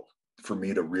to go, for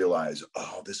me to realize,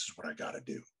 oh, this is what I got to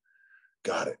do.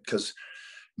 Got it. Because,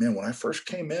 man, when I first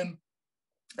came in,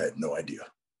 I had no idea.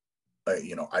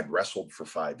 I'd wrestled for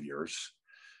 5 years,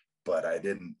 but I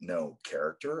didn't know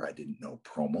character. I didn't know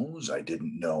promos. I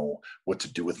didn't know what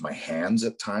to do with my hands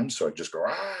at times. So I'd just go,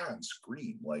 and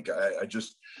scream. Like I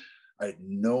had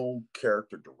no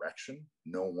character direction.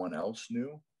 No one else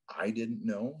knew. I didn't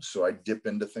know. So I'd dip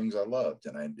into things I loved,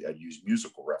 and I'd use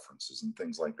musical references and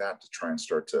things like that to try and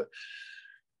start to,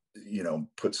 you know,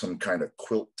 put some kind of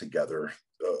quilt together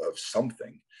of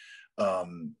something.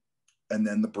 And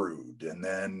then the Brood, and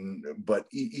then, but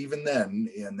even then,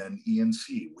 and then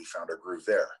ENC, we found our groove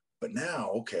there. But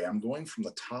now, okay, I'm going from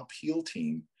the top heel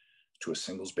team to a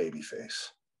singles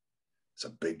babyface. It's a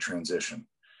big transition.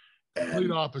 And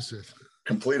complete opposite.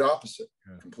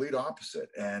 Yeah. Complete opposite.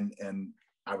 And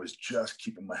I was just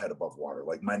keeping my head above water.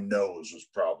 Like my nose was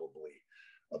probably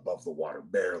above the water,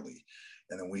 barely.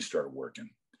 And then we started working.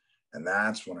 And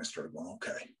that's when I started going,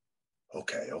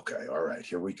 okay, all right,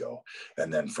 here we go.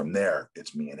 And then from there,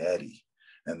 it's me and Eddie.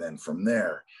 And then from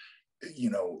there, you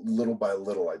know, little by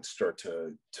little, I'd start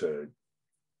to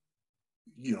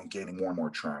you know, gaining more and more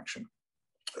traction.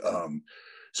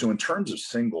 So in terms of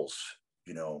singles,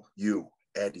 you know, you,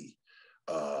 Eddie,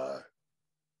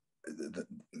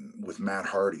 with Matt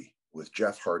Hardy, with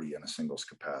Jeff Hardy in a singles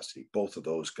capacity, both of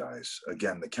those guys,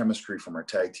 again, the chemistry from our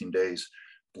tag team days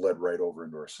bled right over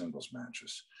into our singles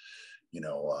matches.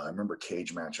 I remember a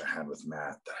cage match I had with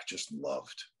Matt that I just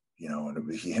loved,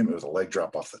 and he hit me with a leg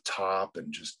drop off the top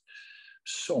and just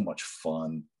so much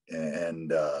fun.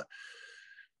 And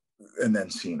then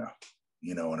Cena,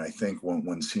 and I think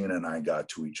when Cena and I got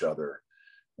to each other,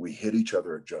 we hit each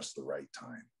other at just the right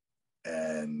time.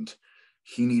 And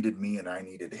he needed me and I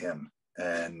needed him.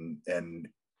 And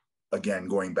again,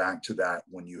 going back to that,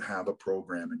 when you have a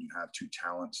program and you have two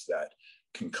talents that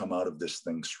can come out of this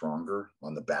thing stronger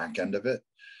on the back end of it,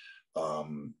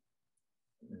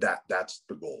 that's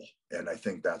the goal. And I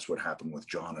think that's what happened with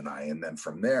John and I. And then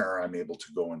from there, I'm able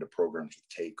to go into programs with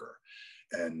Taker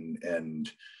and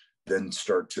then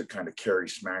start to kind of carry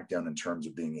SmackDown in terms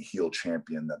of being a heel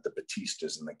champion that the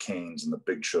Batistas and the Kanes and the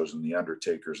Big Shows and the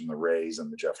Undertakers and the Rays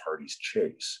and the Jeff Hardys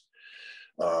chase.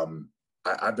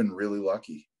 I've been really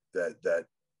lucky that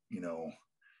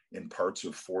in parts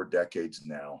of 4 decades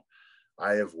now,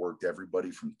 I have worked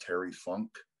everybody from Terry Funk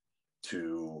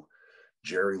to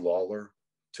Jerry Lawler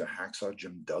to Hacksaw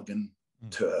Jim Duggan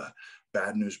to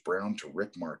Bad News Brown to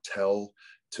Rick Martel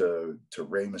to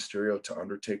Rey Mysterio to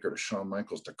Undertaker to Shawn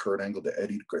Michaels to Kurt Angle to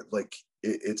Eddie. Like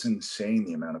it's insane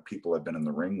the amount of people I've been in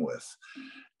the ring with,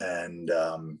 and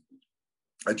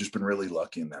I've just been really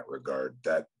lucky in that regard.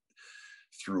 That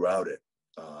throughout it,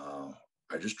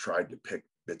 I just tried to pick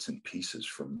bits and pieces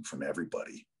from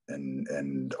everybody,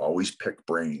 and always pick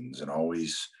brains and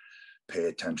always pay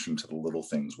attention to the little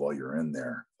things while you're in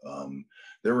there.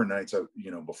 There were nights,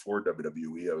 before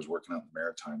WWE, I was working out in the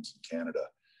Maritimes in Canada.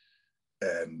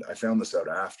 And I found this out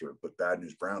after, but Bad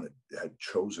News Brown had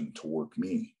chosen to work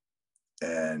me.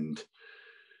 And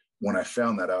when I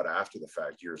found that out after the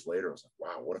fact, years later, I was like,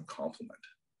 wow, what a compliment,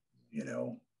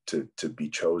 to be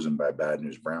chosen by Bad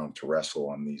News Brown to wrestle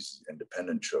on these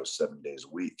independent shows 7 days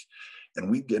a week.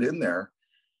 And we'd get in there,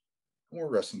 and we're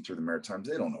wrestling through the Maritimes.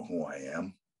 They don't know who I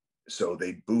am. So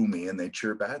they'd boo me and they'd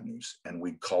cheer Bad News, and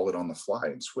we'd call it on the fly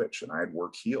and switch. And I'd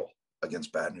work heel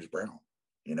against Bad News Brown.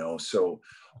 So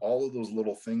all of those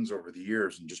little things over the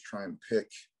years, and just try and pick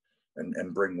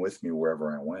and bring with me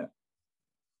wherever I went.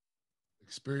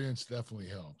 Experience definitely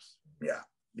helps. Yeah,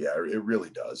 it really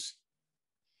does.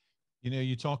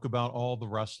 You talk about all the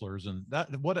wrestlers, and that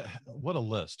what a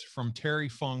list, from Terry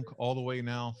Funk all the way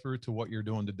now through to what you're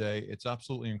doing today. It's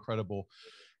absolutely incredible.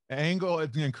 Angle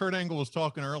and Kurt Angle was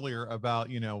talking earlier about,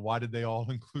 why did they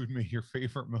all include me, your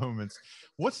favorite moments?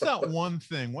 What's that one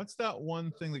thing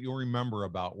that you'll remember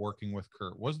about working with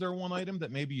Kurt? Was there one item that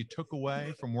maybe you took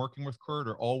away from working with Kurt,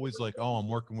 or always like, oh, I'm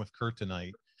working with Kurt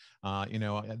tonight?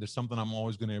 There's something I'm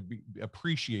always going to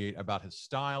appreciate about his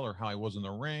style, or how he was in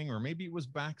the ring, or maybe it was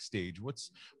backstage.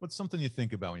 What's something you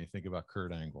think about when you think about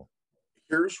Kurt Angle?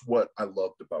 Here's what I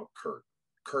loved about Kurt.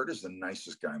 Kurt is the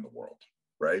nicest guy in the world.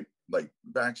 Right? Like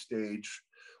backstage,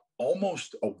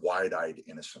 almost a wide-eyed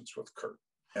innocence with Kurt.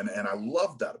 And I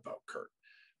love that about Kurt.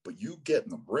 But you get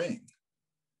in the ring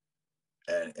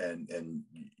and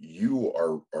you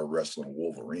are wrestling a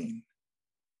Wolverine.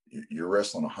 You're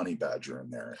wrestling a honey badger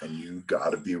in there, and you got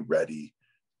to be ready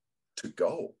to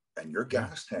go. And your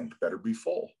gas tank better be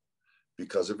full,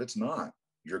 because if it's not,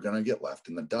 you're going to get left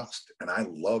in the dust. And I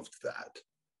loved that.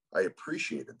 I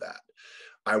appreciated that.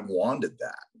 I wanted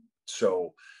that.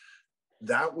 So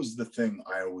that was the thing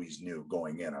I always knew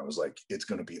going in. I was like, it's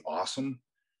going to be awesome,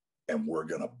 and we're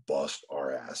going to bust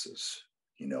our asses,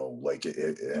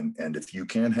 and if you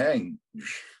can't hang,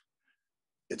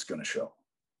 it's going to show.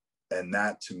 And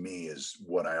that to me is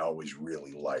what I always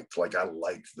really liked. Like, I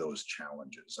liked those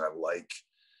challenges. I like,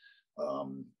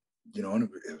 and it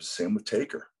was the same with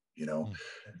Taker,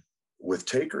 with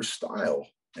Taker's style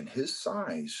and his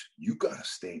size, you got to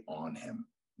stay on him.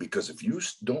 Because if you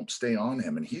don't stay on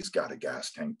him, and he's got a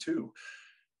gas tank too,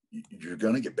 you're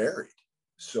going to get buried.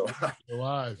 So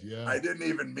alive, yeah. I didn't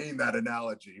even mean that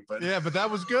analogy, but yeah, but that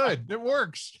was good. It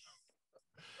works.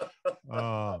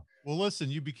 Well, listen,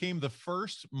 you became the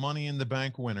first Money in the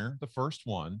Bank winner, the first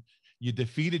one. You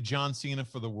defeated John Cena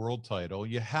for the world title.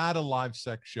 You had a live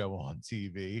sex show on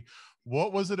TV.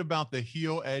 What was it about the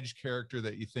heel edge character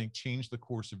that you think changed the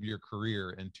course of your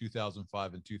career in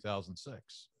 2005 and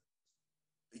 2006?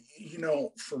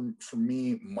 For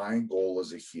me, my goal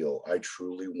as a heel, I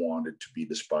truly wanted to be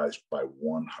despised by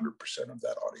 100% of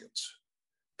that audience.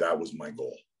 That was my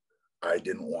goal. I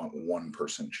didn't want one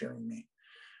person cheering me.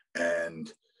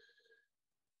 And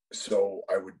so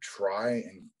I would try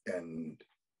and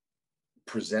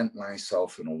present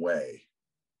myself in a way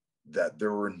that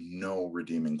there were no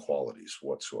redeeming qualities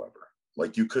whatsoever.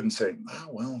 Like, you couldn't say, oh,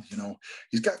 well, you know,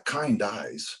 he's got kind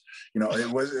eyes. You know, it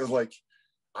was like,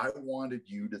 I wanted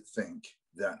you to think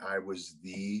that I was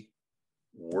the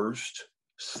worst,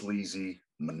 sleazy,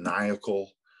 maniacal,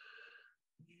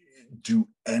 do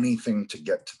anything to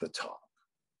get to the top.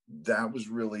 That was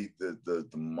really the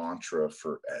mantra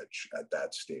for Edge at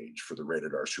that stage, for the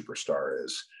Rated R Superstar,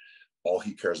 is all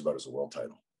he cares about is a world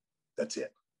title. That's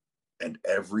it. And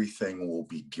everything will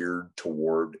be geared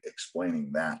toward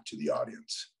explaining that to the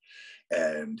audience.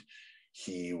 And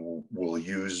he will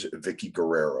use Vicky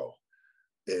Guerrero,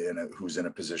 who's in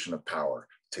a position of power,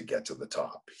 to get to the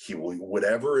top. He will,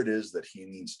 whatever it is that he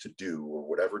needs to do, or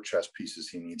whatever chess pieces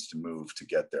he needs to move to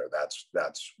get there, that's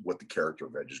what the character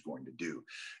of Edge is going to do.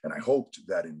 And I hoped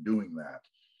that in doing that,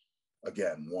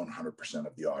 again, 100%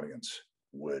 of the audience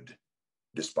would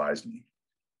despise me.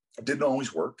 It didn't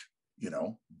always work, you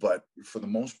know, but for the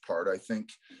most part, I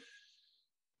think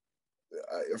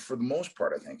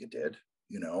it did,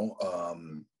 you know.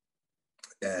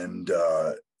 And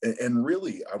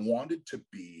really, I wanted to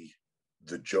be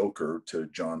the Joker to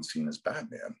John Cena's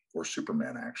Batman, or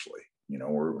Superman, actually, you know,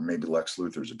 or maybe Lex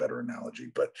Luthor's a better analogy.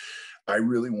 But I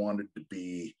really wanted to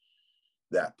be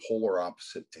that polar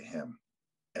opposite to him,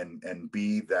 and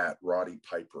be that Roddy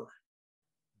Piper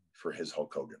for his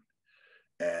Hulk Hogan.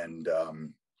 And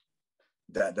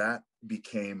that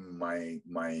became my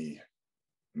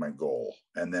goal.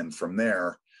 And then from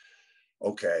there,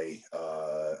 okay,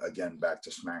 again, back to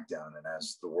SmackDown. And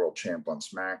as the world champ on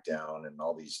SmackDown and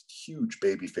all these huge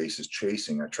baby faces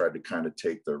chasing, I tried to kind of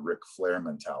take the Ric Flair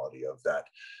mentality of that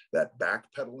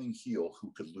backpedaling heel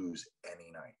who could lose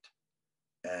any night.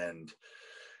 And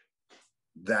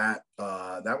that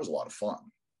was a lot of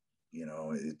fun, you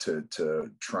know,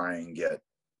 to try and get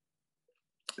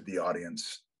the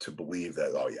audience to believe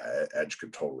that, oh yeah, Edge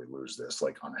could totally lose this,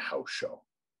 like on a house show,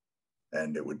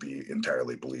 and it would be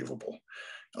entirely believable.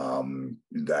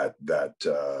 That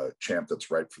champ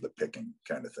that's ripe for the picking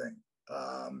kind of thing.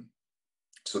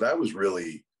 So that was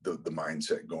really the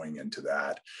mindset going into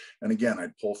that. And again,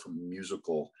 I'd pull from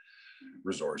musical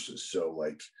resources. So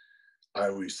like, I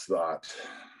always thought,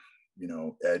 you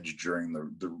know, Edge during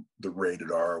the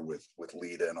Rated R with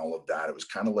Lita and all of that, it was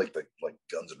kind of like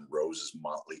Guns N' Roses,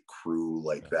 Motley Crue,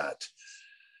 like that.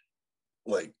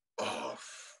 Like, oh,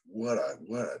 what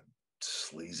a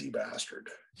sleazy bastard,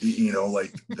 you know,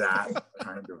 like that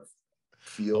kind of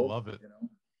feel. I love it. You know,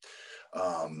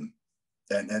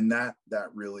 and that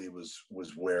really was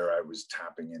where I was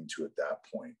tapping into at that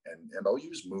point. And I'll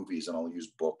use movies and I'll use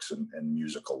books and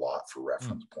music a lot for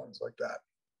reference points like that.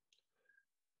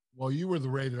 Well, you were the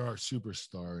Rated R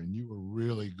Superstar and you were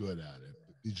really good at it.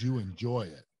 Did you enjoy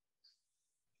it?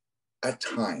 At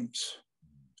times.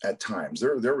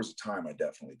 There was a time I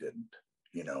definitely didn't,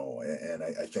 you know, and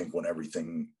I think when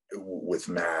everything with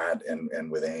Matt and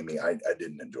with Amy, I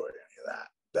didn't enjoy any of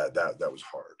that. That was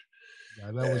hard.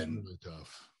 Yeah, that was really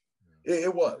tough.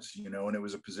 It was, you know, and it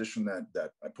was a position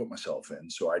that I put myself in.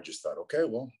 So I just thought, okay,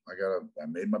 well, I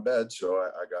made my bed, so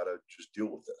I gotta just deal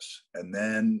with this. And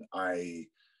then I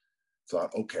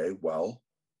thought, okay, well,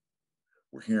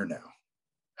 we're here now.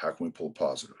 How can we pull a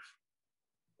positive?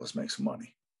 Let's make some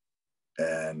money.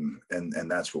 And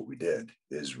that's what we did,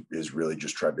 is really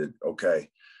just try to, okay,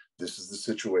 this is the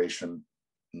situation.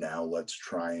 Now let's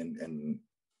try and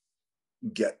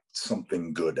get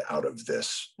something good out of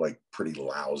this, like, pretty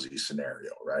lousy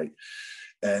scenario, right?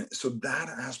 And so that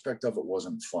aspect of it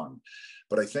wasn't fun.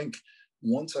 But I think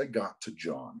once I got to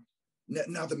John,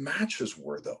 now the matches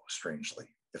were, though, strangely,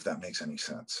 if that makes any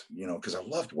sense, you know, because I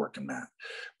loved working Matt.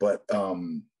 But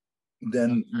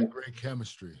then great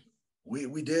chemistry.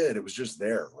 We did. It was just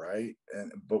there, right?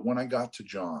 But when I got to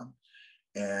John,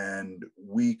 and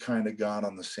we kind of got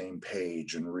on the same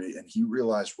page, and he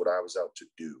realized what I was out to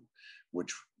do,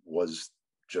 which was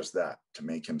just that, to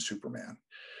make him Superman.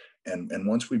 And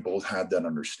once we both had that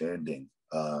understanding,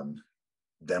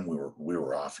 then we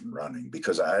were off and running,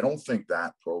 because I don't think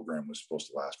that program was supposed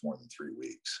to last more than 3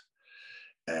 weeks.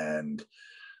 And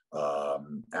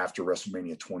after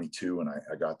WrestleMania 22, and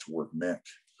I got to work Mick,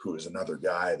 who is another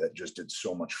guy that just did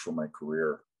so much for my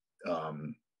career.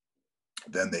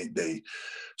 Then they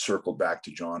circled back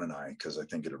to John and I, because I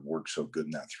think it had worked so good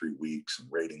in that 3 weeks,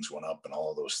 and ratings went up and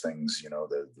all of those things, you know,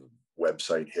 the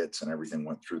website hits and everything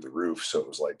went through the roof. So it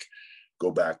was like,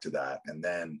 go back to that. And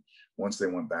then once they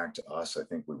went back to us, I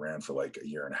think we ran for like 1.5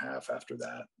 years after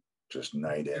that, just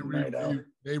night in, night out.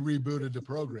 They rebooted the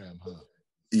program, huh?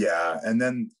 Yeah. And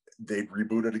then they'd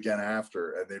reboot it again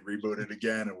after, and they'd reboot it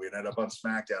again, and we'd end up on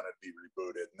SmackDown and be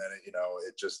rebooted. And then,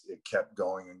 it kept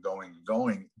going and going and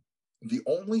going. The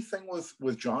only thing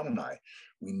with John and I,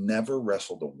 we never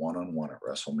wrestled a one-on-one at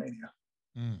WrestleMania,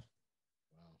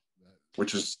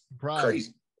 which is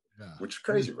crazy. Yeah. Which is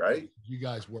crazy, right? You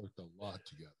guys worked a lot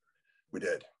together. We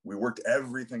did. We worked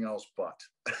everything else but.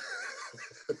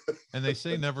 And they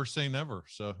say never say never.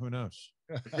 So who knows?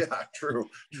 Yeah, true.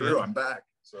 Yeah. I'm back.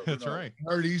 So That's right.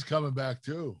 I heard he's coming back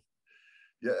too.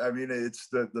 Yeah, I mean, it's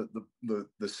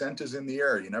the scent is in the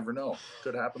air. You never know.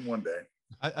 Could happen one day.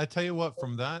 I tell you what,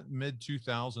 from that mid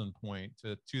 2000 point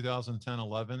to 2010,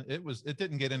 11, it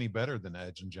didn't get any better than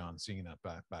Edge and John Cena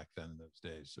back then in those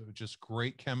days. So just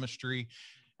great chemistry.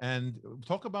 And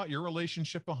talk about your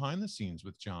relationship behind the scenes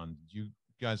with John. You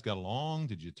guys got along?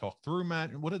 Did you talk through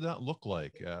Matt? What did that look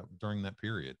like during that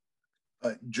period?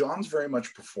 John's very much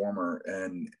a performer,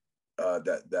 and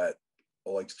that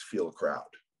likes to feel a crowd.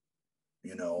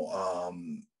 You know,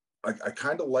 I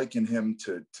kind of liken him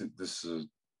to this is a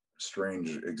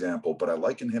strange example, but I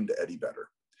liken him to Eddie Vedder,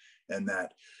 and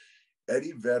that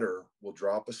Eddie Vedder will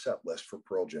drop a set list for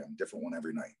Pearl Jam, different one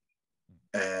every night,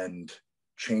 and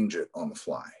change it on the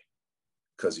fly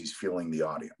because he's feeling the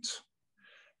audience.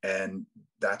 And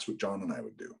that's what John and I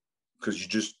would do, because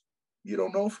you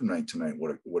don't know from night to night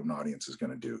what an audience is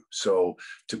going to do. So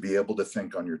to be able to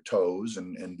think on your toes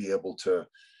and be able to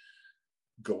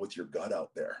go with your gut out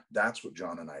there, that's what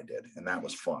John and I did. And that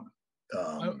was fun.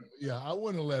 I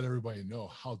want to let everybody know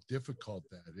how difficult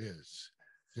that is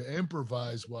to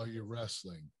improvise while you're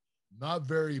wrestling. Not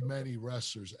very many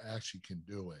wrestlers actually can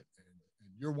do it. And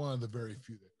you're one of the very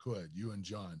few that could. You and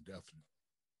John, definitely.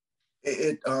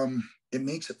 It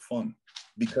makes it fun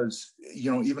because,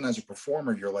 you know, even as a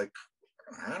performer, you're like,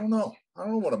 I don't know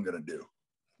what I'm going to do,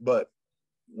 but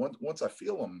once I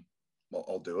feel them, well,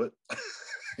 I'll do it.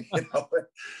 You know,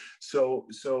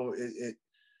 so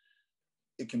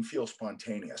it can feel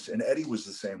spontaneous. And Eddie was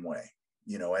the same way.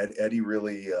 You know, Eddie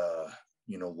really,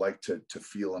 you know, liked to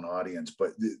feel an audience,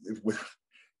 but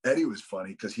Eddie was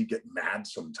funny because he'd get mad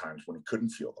sometimes when he couldn't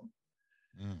feel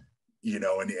them. You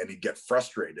know, and he'd get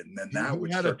frustrated, and then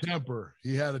He had a temper.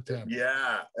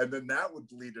 Yeah, and then that would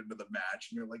lead into the match,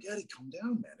 and you're like, Eddie, calm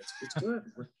down, man. It's good.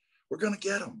 We're gonna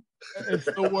get him. It's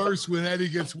the worst when Eddie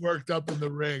gets worked up in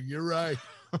the ring. You're right.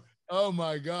 Oh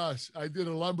my gosh, I did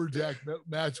a lumberjack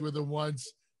match with him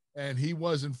once, and he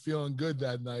wasn't feeling good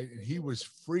that night, and he was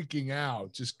freaking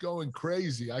out, just going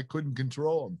crazy. I couldn't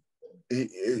control him.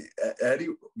 Eddie,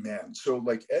 man. So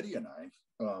like Eddie and I.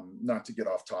 Not to get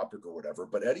off topic or whatever,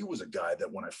 but Eddie was a guy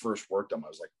that when I first worked him, I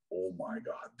was like, oh my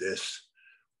God,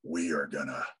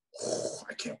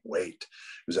 I can't wait.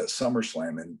 It was at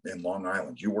SummerSlam in Long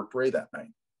Island. You worked Ray that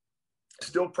night.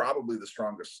 Still probably the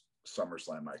strongest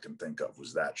SummerSlam I can think of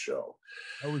was that show.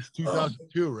 That was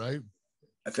 2002, right?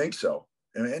 I think so.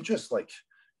 And just like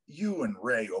you and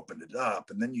Ray opened it up,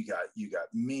 and then you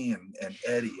got me and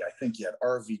Eddie. I think you had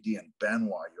RVD and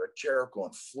Benoit. You had Jericho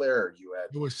and Flair.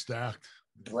 It was stacked.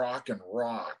 Brock and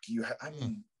Rock. You had, I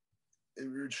mean, it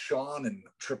was Sean and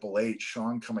Triple H.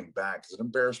 Sean coming back. It's an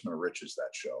embarrassment of riches, that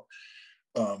show.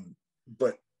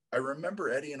 But I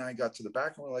remember Eddie and I got to the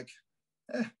back and we're like,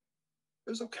 it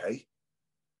was okay.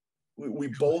 We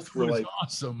both were like,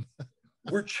 awesome.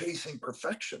 We're chasing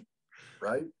perfection,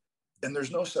 right? And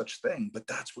there's no such thing, but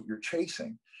that's what you're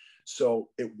chasing. So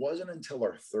it wasn't until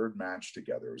our third match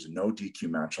together, it was a no DQ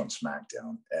match on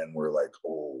SmackDown, and we're like,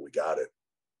 oh, we got it.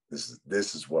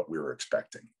 This is what we were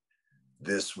expecting.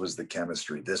 This was the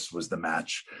chemistry. This was the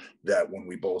match that when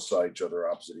we both saw each other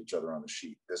opposite each other on the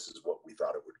sheet, this is what we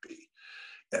thought it would be.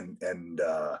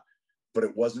 But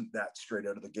it wasn't that straight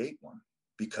out of the gate one,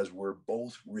 because we're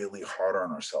both really hard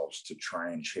on ourselves to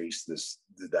try and chase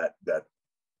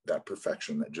that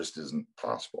perfection that just isn't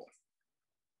possible.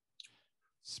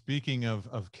 Speaking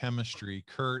of chemistry,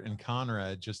 Kurt and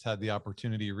Conrad just had the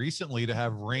opportunity recently to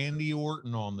have Randy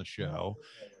Orton on the show.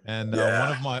 And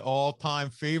one of my all-time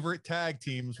favorite tag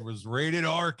teams was Rated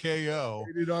RKO.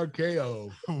 Rated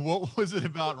RKO. What was it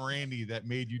about Randy that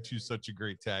made you two such a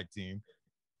great tag team?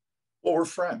 Well, we're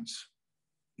friends,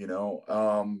 you know.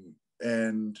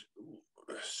 And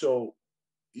so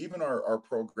even our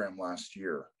program last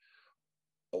year,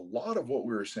 a lot of what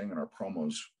we were saying in our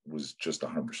promos was just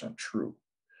 100% true.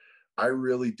 I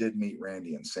really did meet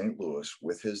Randy in St. Louis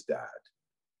with his dad,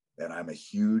 and I'm a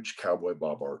huge Cowboy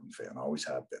Bob Orton fan, always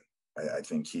have been. I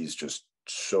think he's just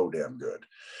so damn good.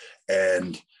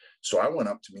 And so I went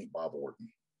up to meet Bob Orton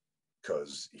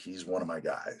because he's one of my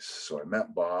guys. So I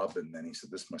met Bob, and then he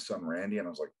said, this is my son, Randy. And I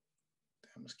was like,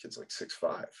 damn, this kid's like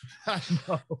 6'5". I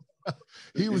know.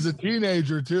 He was a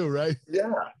teenager too, right?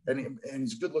 Yeah. And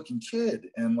he's a good looking kid.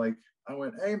 And like, I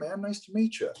went, hey man, nice to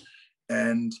meet you.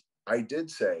 And I did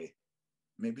say,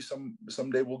 maybe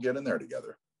someday we'll get in there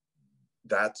together.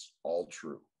 That's all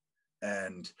true.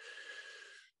 And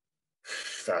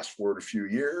fast forward a few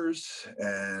years,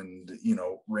 and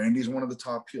Randy's one of the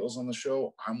top heels on the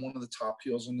show. I'm one of the top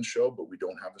heels on the show, but we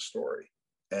don't have a story.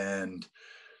 And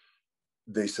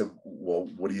they said, well,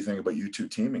 what do you think about you two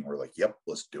teaming? We're like, yep,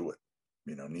 let's do it.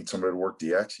 Need somebody to work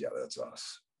DX? Yeah, that's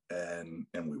us. And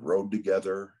we rode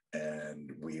together,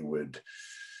 and we would,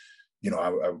 I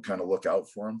would kind of look out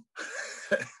for him.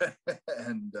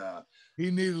 And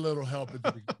he needed a little help at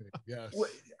the beginning. Yes.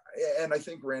 And I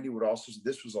think Randy would also,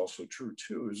 this was also true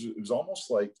too. It was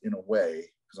almost like, in a way,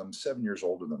 because I'm 7 years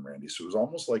older than Randy, so it was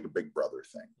almost like a big brother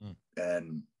thing.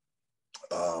 And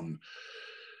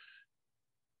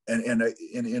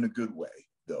in a good way,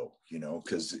 though,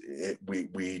 because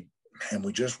we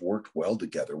just worked well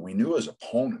together. We knew as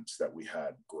opponents that we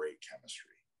had great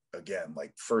chemistry. Again,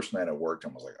 like first night I worked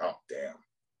him, I was like, oh damn,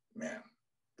 man,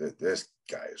 this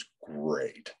guy is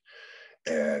great,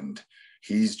 and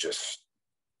he's just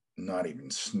not even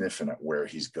sniffing at where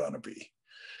he's gonna be,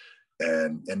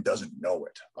 and doesn't know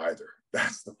it either.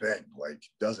 That's the thing, like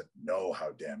doesn't know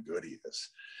how damn good he is.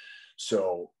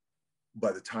 So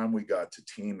by the time we got to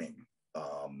teaming,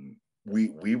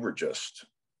 we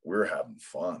were having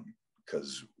fun,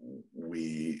 because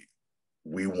we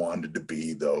wanted to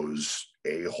be those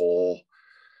a-hole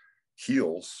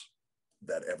heels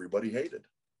that everybody hated.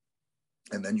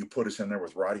 And then you put us in there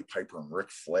with Roddy Piper and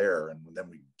Ric Flair, and then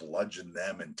we bludgeon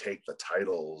them and take the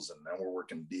titles, and then we're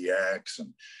working DX,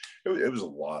 and it was a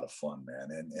lot of fun,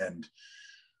 man. And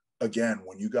again,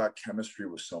 when you got chemistry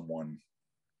with someone,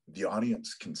 the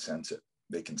audience can sense it.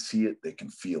 They can see it, they can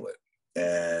feel it.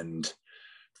 And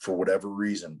for whatever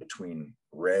reason, between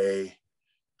Ray,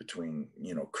 between,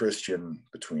 Christian,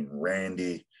 between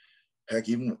Randy, heck,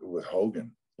 even with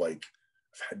Hogan, like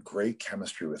I've had great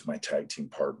chemistry with my tag team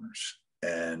partners.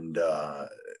 And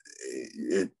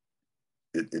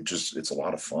it's a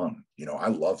lot of fun. I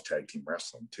love tag team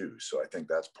wrestling too. So I think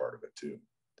that's part of it too.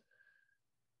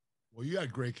 Well, you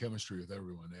had great chemistry with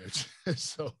everyone, Edge.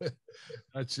 So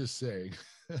that's just saying.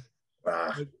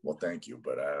 Well, thank you,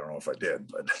 but I don't know if I did.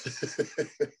 But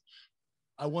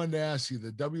I wanted to ask you,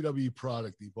 the WWE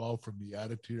product evolved from the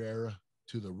Attitude Era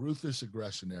to the Ruthless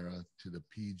Aggression Era to the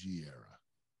PG Era.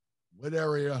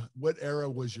 What era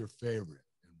was your favorite,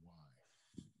 and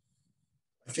why?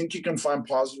 I think you can find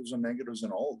positives and negatives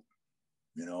in all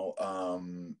of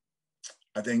them.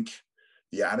 I think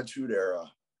the Attitude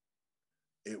Era,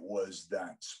 it was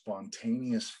that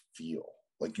spontaneous feel,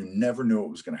 like you never knew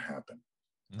what was going to happen.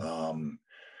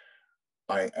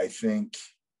 I think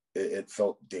it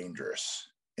felt dangerous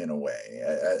in a way.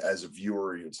 As a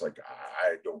viewer, it's like,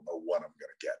 I don't know what I'm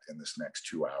going to get in this next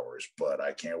 2 hours, but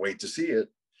I can't wait to see it.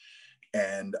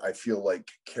 And I feel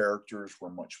like characters were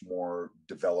much more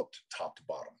developed top to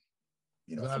bottom.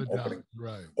 From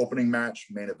opening match,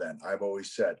 main event. I've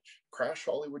always said, Crash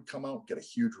Holly would come out, get a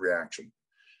huge reaction.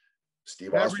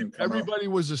 Steve Austin everybody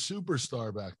was a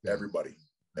superstar back then.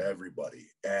 Everybody.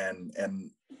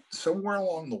 And somewhere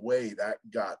along the way that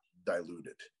got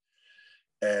diluted.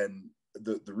 And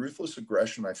the Ruthless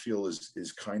Aggression, I feel,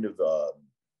 is kind of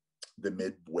the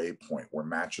midway point where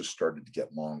matches started to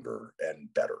get longer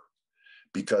and better.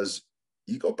 Because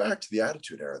you go back to the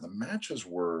Attitude Era, the matches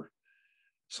were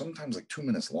sometimes like 2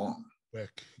 minutes long.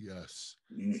 Quick, yes.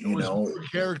 You know,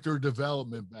 character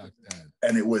development back then.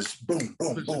 And it was boom,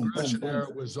 boom, boom, boom, boom.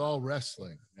 It was all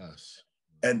wrestling, yes.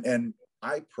 And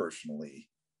I personally,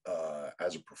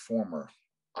 as a performer,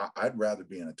 I'd rather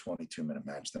be in a 22-minute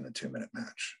match than a 2-minute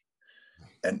match.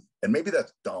 And maybe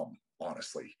that's dumb,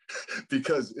 honestly,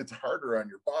 because it's harder on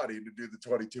your body to do the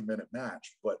 22-minute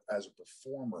match. But as a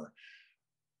performer,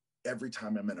 every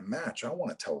time I'm in a match, I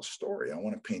want to tell a story. I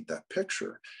want to paint that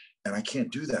picture. And I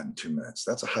can't do that in 2 minutes.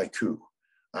 That's a haiku.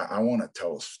 I want to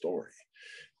tell a story.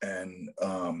 And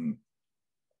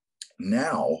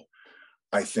now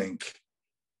I think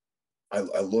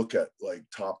I look at like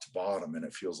top to bottom, and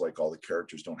it feels like all the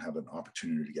characters don't have an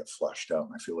opportunity to get fleshed out.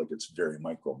 And I feel like it's very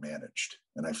micromanaged.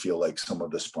 And I feel like some of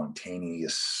the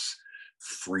spontaneous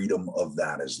freedom of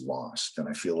that is lost. And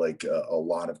I feel like a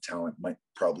lot of talent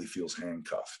probably feels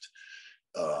handcuffed.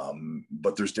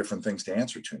 But there's different things to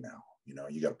answer to now. You know,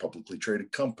 you got a publicly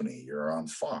traded company, you're on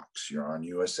Fox, you're on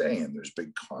USA, and there's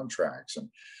big contracts. And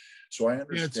so I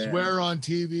understand. You can't swear on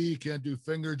TV, you can't do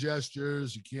finger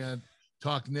gestures, you can't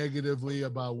talk negatively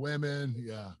about women.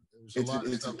 Yeah, there's a lot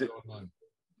of stuff going on.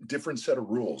 Different set of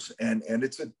rules, and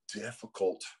it's a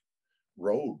difficult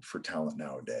road for talent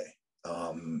nowadays.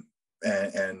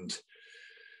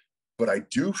 But I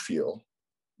do feel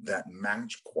that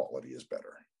match quality is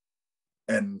better,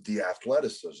 and the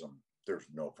athleticism there's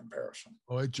no comparison.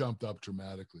 Oh, it jumped up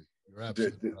dramatically. You're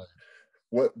absolutely right.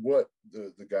 What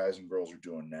the guys and girls are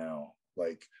doing now,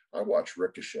 like I watch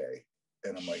Ricochet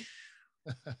and I'm like,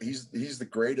 he's the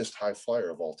greatest high flyer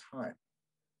of all time.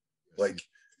 Like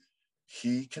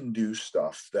he can do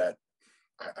stuff that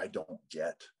I don't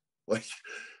get. Like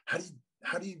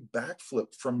how do you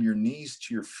backflip from your knees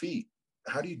to your feet?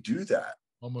 How do you do that?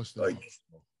 Almost like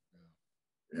impossible.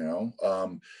 Yeah. You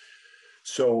know,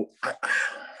 so I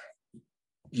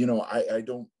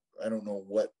don't know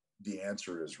what the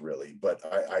answer is really, but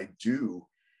I do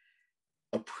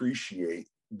appreciate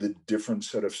the different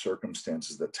set of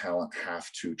circumstances that talent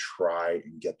have to try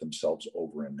and get themselves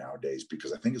over in nowadays,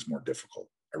 because I think it's more difficult.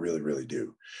 I really, really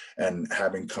do. And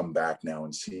having come back now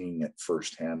and seeing it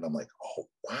firsthand, I'm like, oh,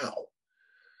 wow,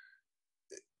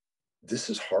 this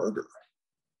is harder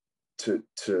to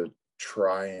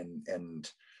try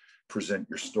and present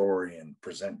your story and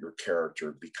present your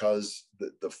character, because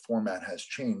the format has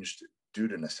changed due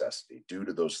to necessity, due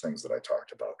to those things that I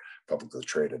talked about, publicly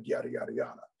traded, yada, yada,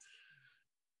 yada.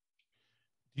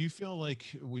 Do you feel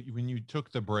like when you took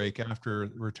the break after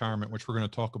retirement, which we're going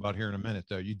to talk about here in a minute,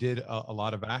 though, you did a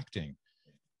lot of acting.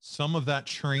 Some of that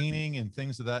training and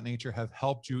things of that nature have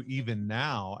helped you even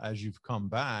now as you've come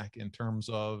back in terms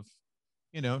of,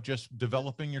 just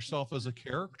developing yourself as a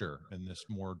character in this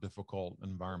more difficult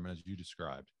environment as you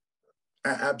described?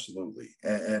 Absolutely.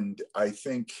 And I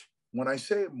think when I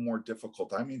say more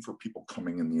difficult, I mean for people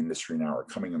coming in the industry now or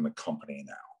coming in the company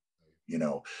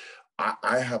now,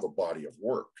 I have a body of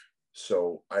work,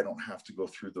 so I don't have to go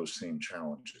through those same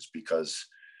challenges because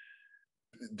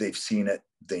they've seen it,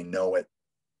 they know it,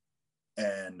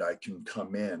 and I can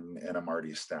come in and I'm already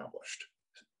established.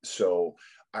 So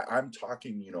I'm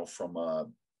talking, from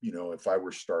if I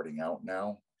were starting out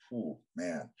now,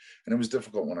 man, and it was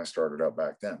difficult when I started out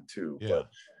back then too, yeah.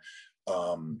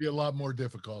 But be a lot more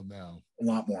difficult now. A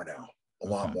lot more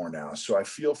now. So I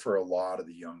feel for a lot of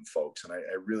the young folks, and I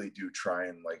really do try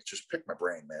and just pick my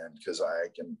brain, man, because I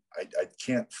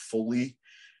can't fully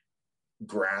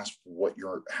grasp what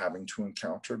you're having to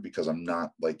encounter because I'm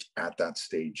not at that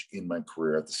stage in my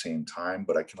career at the same time,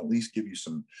 but I can at least give you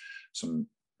some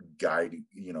guide,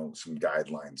 some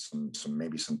guidelines, some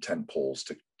maybe some tent poles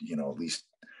to, at least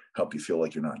help you feel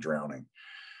like you're not drowning.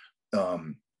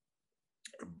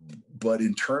 But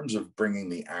in terms of bringing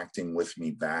the acting with me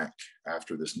back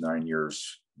after this 9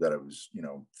 years that I was,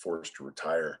 forced to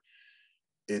retire,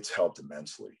 it's helped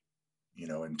immensely,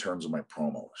 in terms of my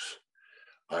promos.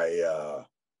 I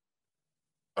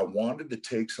wanted to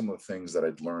take some of the things that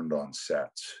I'd learned on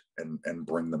sets and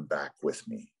bring them back with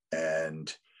me.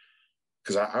 And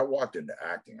because I walked into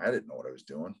acting, I didn't know what I was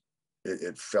doing.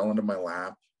 It fell into my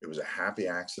lap. It was a happy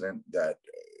accident that,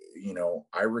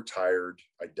 I retired.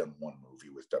 I'd done one movie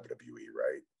with WWE,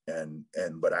 right?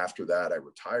 But after that, I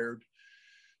retired.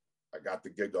 I got the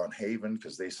gig on Haven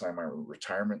because they signed my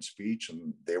retirement speech,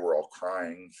 and they were all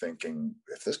crying, thinking,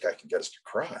 if this guy can get us to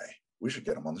cry, we should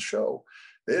get him on the show.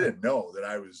 They didn't know that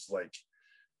I was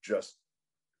just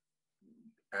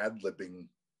ad-libbing,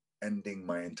 ending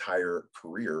my entire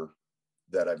career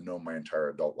that I've known my entire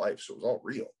adult life. So it was all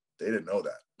real. They didn't know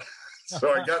that.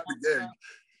 So I got the gig.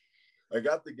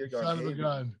 On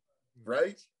Haven,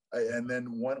 right? And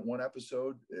then one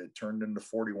episode, it turned into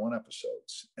 41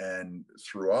 episodes. And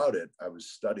throughout it, I was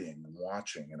studying and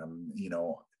watching, and I'm,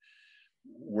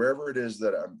 wherever it is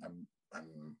that I'm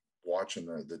watching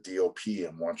the DOP,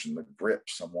 I'm watching the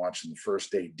grips, I'm watching the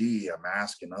first AD, I'm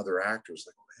asking other actors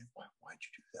hey, why'd you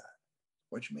do that?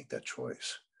 Why'd you make that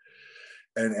choice?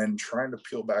 And trying to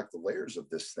peel back the layers of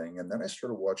this thing. And then I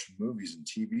started watching movies and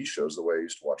TV shows the way I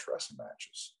used to watch wrestling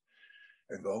matches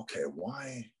and go, okay,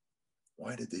 why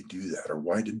did they do that? Or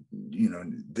why did,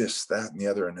 this, that, and the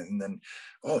other? And then,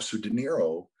 so De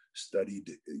Niro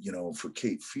studied, for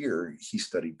Cape Fear, he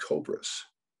studied cobras.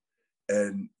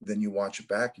 And then you watch it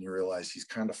back and you realize he's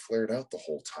kind of flared out the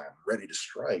whole time, ready to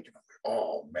strike. And I'm like,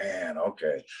 oh man,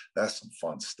 okay, that's some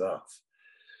fun stuff.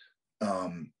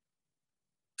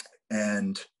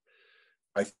 And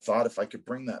I thought if I could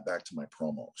bring that back to my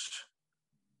promos,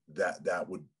 that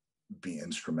would be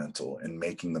instrumental in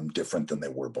making them different than they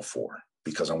were before,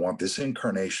 because I want this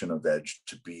incarnation of Edge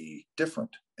to be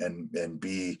different and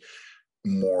be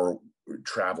more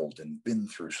traveled and been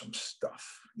through some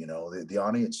stuff. The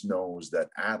audience knows that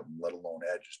Adam, let alone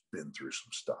Edge, has been through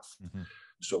some stuff. Mm-hmm.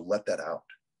 So let that out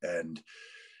and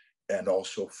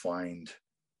also find,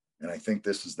 and I think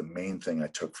this is the main thing I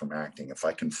took from acting, if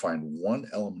I can find one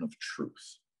element of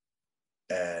truth,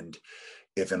 and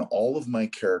if in all of my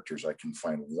characters I can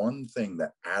find one thing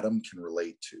that Adam can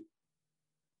relate to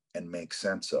and make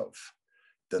sense of,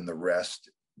 then the rest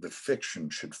the fiction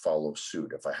should follow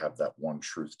suit if I have that one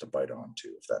truth to bite onto,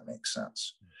 if that makes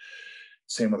sense.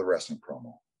 Same with a wrestling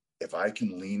promo. If I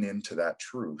can lean into that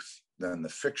truth, then the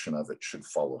fiction of it should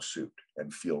follow suit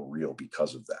and feel real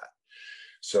because of that.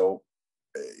 So,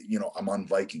 I'm on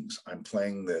Vikings. I'm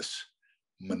playing this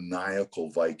maniacal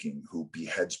Viking who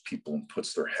beheads people and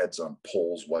puts their heads on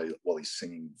poles while he's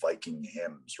singing Viking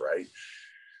hymns, right?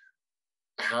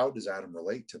 How does Adam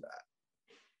relate to that?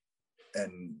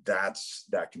 And that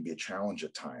can be a challenge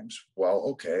at times. Well,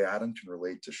 okay, Adam can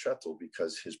relate to Shettel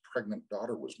because his pregnant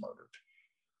daughter was murdered.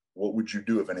 What would you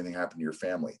do if anything happened to your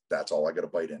family? That's all I got to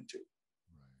bite into.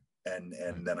 And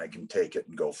then I can take it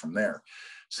and go from there.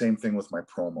 Same thing with my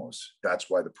promos. That's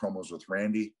why the promos with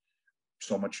Randy,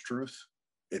 so much truth,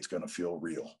 it's going to feel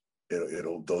real.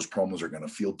 Those promos are going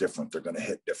to feel different. They're going to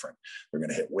hit different. They're going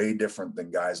to hit way different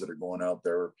than guys that are going out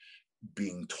there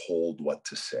being told what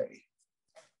to say.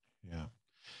 Yeah.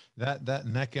 That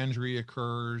neck injury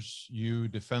occurs. You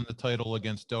defend the title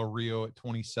against Del Rio at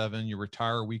 27. You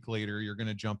retire a week later. You're going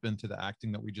to jump into the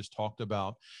acting that we just talked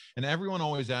about. And everyone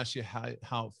always asks you how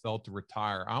it felt to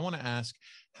retire. I want to ask,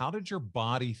 how did your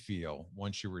body feel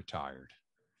once you retired?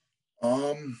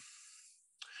 I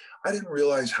didn't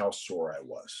realize how sore I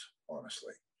was,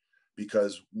 honestly,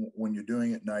 because when you're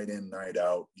doing it night in, night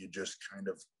out, you just kind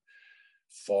of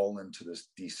fall into this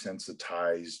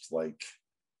desensitized, like,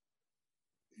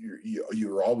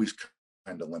 you're always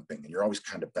kind of limping and you're always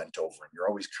kind of bent over and you're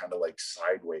always kind of like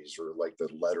sideways or like the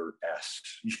letter S,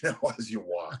 as you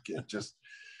walk. It just,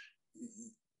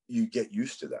 you get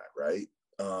used to that, right?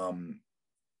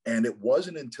 And it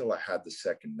wasn't until I had the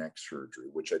second neck surgery,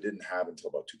 which I didn't have until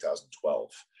about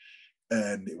 2012.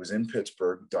 And it was in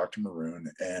Pittsburgh, Dr.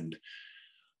 Maroon. And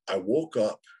I woke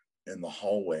up in the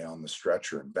hallway on the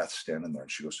stretcher and Beth's standing there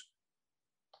and she goes,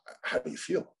 "How do you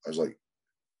feel?" I was like,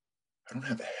 "I don't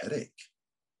have a headache."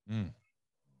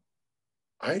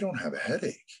 I don't have a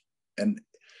headache. And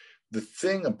the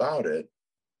thing about it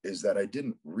is that I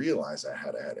didn't realize I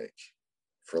had a headache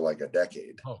for like a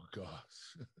decade. Oh,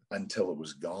 gosh. Until it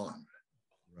was gone.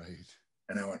 Right.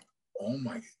 And I went, oh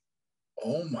my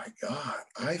God.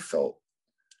 I felt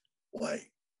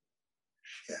like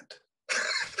shit.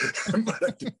 but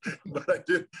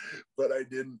I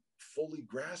didn't fully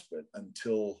grasp it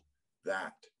until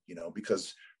that,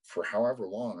 because for however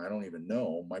long, I don't even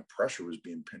know, my pressure was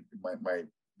being pinched,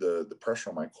 the pressure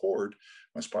on my cord,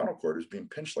 my spinal cord was being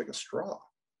pinched like a straw.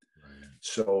 Right.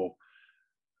 So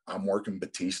I'm working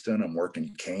Batista and I'm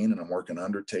working Kane and I'm working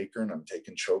Undertaker and I'm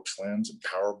taking choke slams and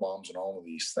power bombs and all of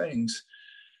these things.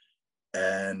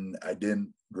 And I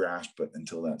didn't grasp it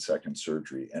until that second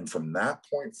surgery. And from that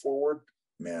point forward,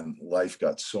 man, life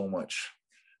got so much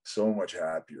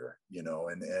happier,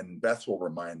 and Beth will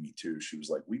remind me too. She was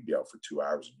like, we'd be out for 2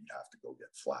 hours and you'd have to go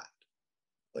get flat.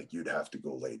 Like you'd have to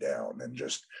go lay down and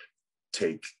just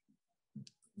take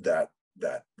that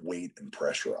weight and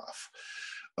pressure off.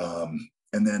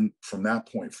 And then from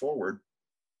that point forward,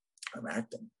 I'm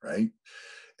acting, right?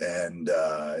 And,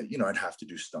 I'd have to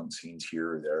do stunt scenes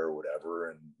here or there or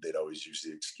whatever. And they'd always use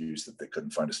the excuse that they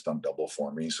couldn't find a stunt double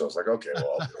for me. So I was like, okay,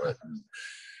 well, I'll do it.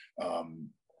 And,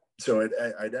 so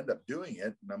I'd end up doing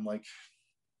it. And I'm like,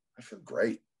 I feel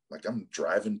great. Like I'm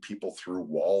driving people through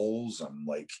walls. I'm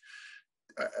like,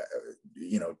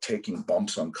 taking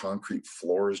bumps on concrete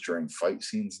floors during fight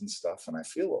scenes and stuff. And I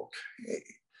feel okay.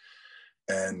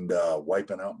 And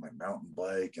wiping out my mountain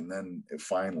bike. And then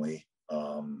finally,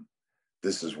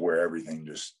 this is where everything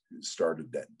just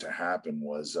started to happen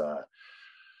was I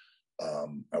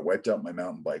wiped out my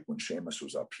mountain bike when Sheamus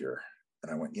was up here.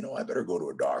 And I went, I better go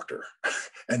to a doctor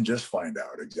and just find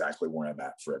out exactly where I'm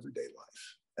at for everyday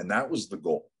life. And that was the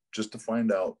goal, just to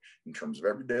find out in terms of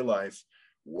everyday life,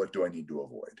 what do I need to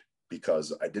avoid?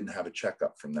 Because I didn't have a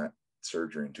checkup from that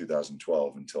surgery in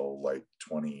 2012 until like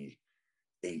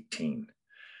 2018.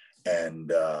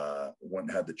 And went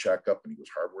and had the checkup and he goes,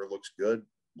 hardware looks good,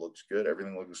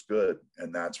 everything looks good.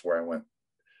 And that's where I went,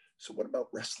 so what about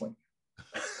wrestling?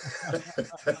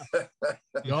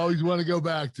 You always want to go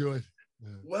back to it.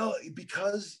 Yeah. Well,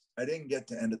 because I didn't get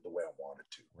to end it the way I wanted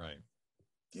to. Right.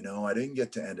 I didn't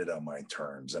get to end it on my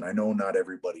terms. And I know not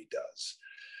everybody does.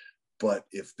 But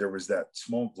if there was that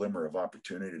small glimmer of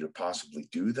opportunity to possibly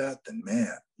do that, then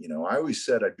man, I always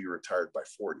said I'd be retired by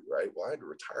 40, right? Well, I had to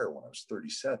retire when I was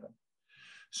 37.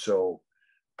 So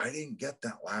I didn't get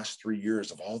that last 3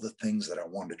 years of all the things that I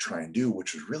wanted to try and do,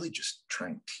 which was really just try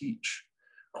and teach.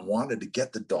 I wanted to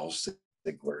get the Dolph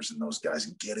Zigglers and those guys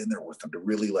and get in there with them to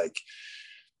really like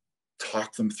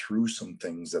talk them through some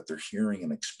things that they're hearing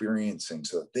and experiencing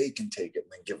so that they can take it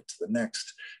and then give it to the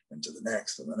next and to the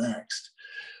next and the next.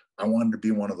 I wanted to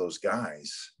be one of those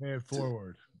guys Pay it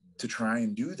forward to try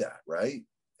and do that. Right.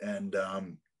 And I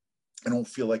don't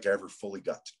feel like I ever fully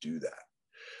got to do that.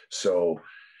 So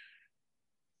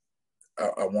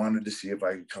I wanted to see if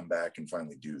I could come back and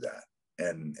finally do that.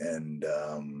 And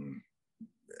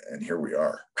here we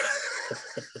are.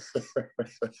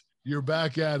 You're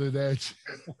back at it, Edge.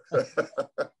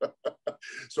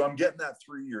 So I'm getting that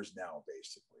 3 years now,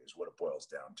 basically, is what it boils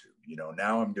down to. You know,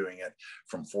 now I'm doing it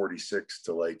from 46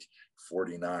 to like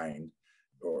 49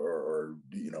 or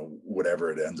you know,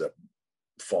 whatever it ends up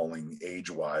falling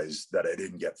age-wise that I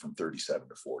didn't get from 37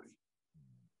 to 40.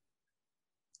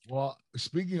 Well,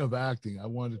 speaking of acting, I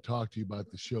wanted to talk to you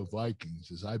about the show Vikings,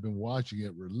 as I've been watching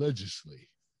it religiously.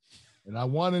 And I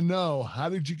want to know, how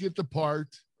did you get the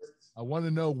part? I want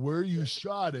to know where you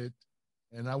shot it.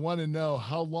 And I want to know,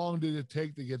 how long did it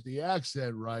take to get the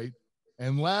accent right?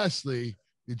 And lastly,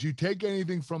 did you take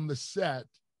anything from the set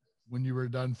when you were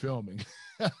done filming?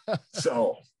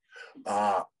 So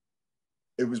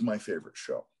it was my favorite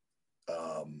show.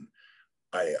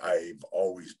 I've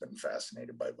always been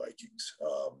fascinated by Vikings.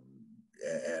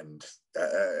 And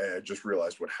I just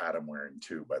realized what hat I'm wearing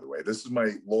too, by the way. This is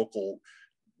my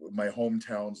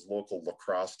hometown's local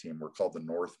lacrosse team. We're called the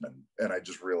Northmen. And I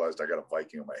just realized I got a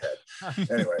Viking in my head.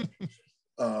 Anyway,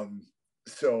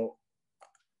 so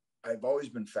I've always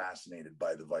been fascinated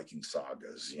by the Viking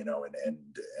sagas, you know, and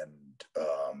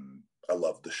I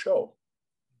love the show.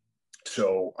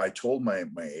 So I told my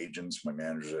agents, my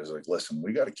managers, I was like, listen,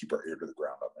 we got to keep our ear to the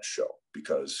ground on this show,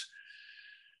 because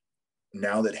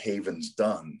now that Haven's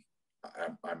done,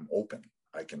 I'm open.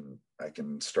 I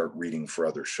can start reading for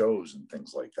other shows and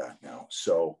things like that now.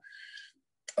 So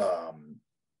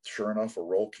sure enough, a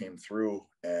role came through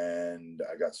and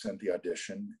I got sent the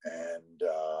audition, and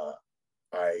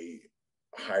I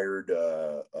hired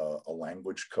a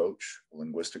language coach, a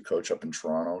linguistic coach up in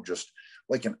Toronto, just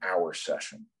like an hour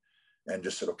session. And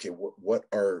just said, okay, what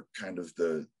are kind of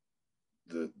the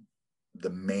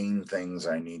main things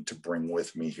I need to bring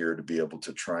with me here to be able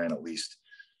to try and at least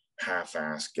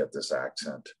half-ass get this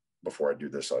accent before I do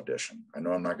this audition. I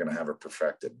know I'm not going to have it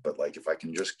perfected, but like if I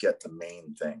can just get the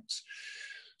main things.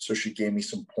 So she gave me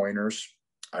some pointers.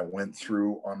 I went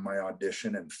through on my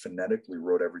audition and phonetically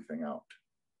wrote everything out.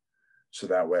 So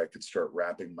that way I could start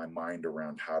wrapping my mind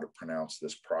around how to pronounce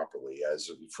this properly. As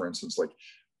for instance, like,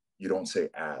 you don't say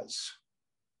as,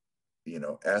 you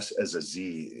know, S as a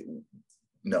Z.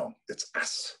 No, it's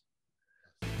S.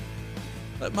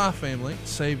 Let my family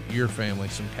save your family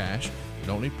some cash. You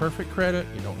don't need perfect credit.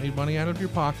 You don't need money out of your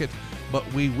pocket, but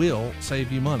we will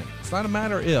save you money. It's not a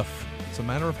matter if, it's a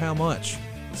matter of how much.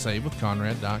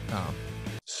 SaveWithConrad.com.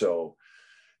 So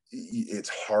it's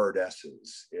hard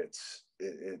S's.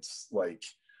 It's like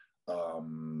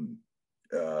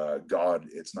God.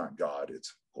 It's not God.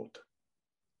 It's God.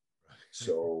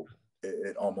 So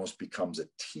it almost becomes a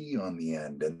T on the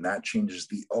end, and that changes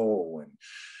the O. And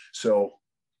so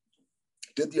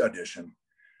did the audition,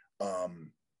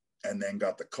 and then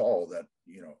got the call that,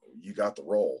 you know, you got the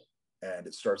role and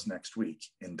it starts next week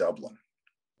in Dublin.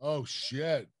 Oh,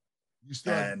 shit. You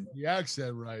still have the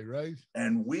accent right?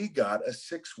 And we got a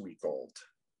 6-week-old.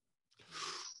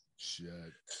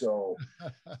 Shit. So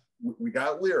we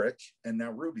got Lyric, and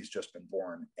now Ruby's just been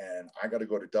born, and I got to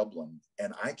go to Dublin,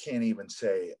 and I can't even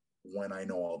say when I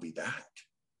know I'll be back.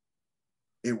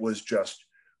 It was just,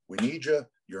 we need you.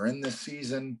 You're in this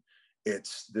season.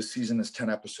 This season is 10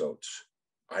 episodes.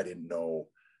 I didn't know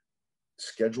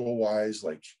schedule wise,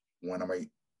 like when am I,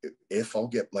 if I'll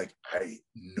get, like,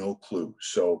 no clue.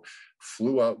 So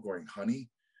flew out going,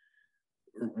 honey,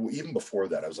 even before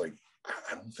that, I was like,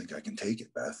 I don't think I can take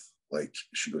it, Beth. Like,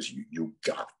 she goes, you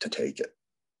got to take it.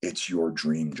 It's your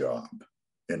dream job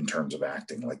in terms of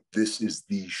acting. Like, this is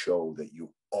the show that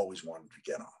you always wanted to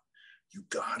get on. You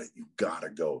got it. You got to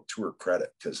go. To her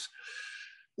credit, because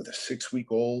with a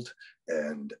 6-week-old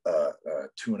and a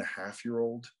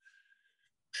 2.5-year-old,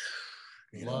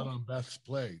 a lot on Beth's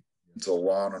plate. It's a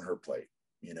lot on her plate,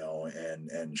 you know,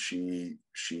 and she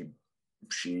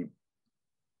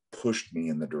pushed me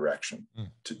in the direction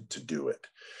to do it.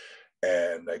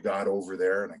 And I got over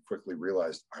there and I quickly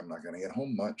realized I'm not going to get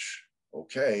home much.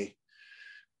 Okay.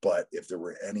 But if there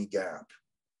were any gap,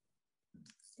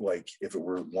 like if it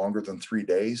were longer than 3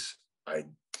 days, I'd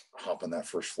hop on that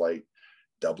first flight,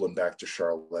 Dublin back to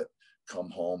Charlotte, come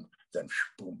home, then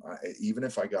boom. Even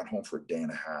if I got home for a day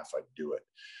and a half, I'd do it.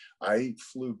 I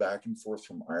flew back and forth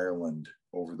from Ireland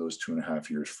over those 2.5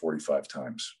 years, 45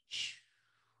 times.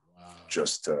 Wow.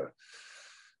 Just to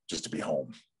be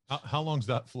home. How long's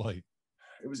that flight?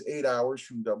 It was 8 hours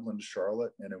from Dublin to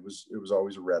Charlotte, and it was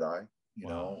always a red eye. you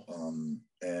Wow. know,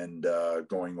 and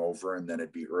going over, and then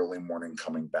it'd be early morning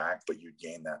coming back, but you'd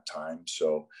gain that time.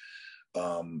 So,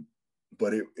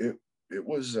 but it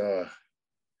was a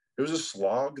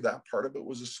slog. That part of it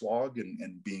was a slog,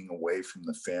 and being away from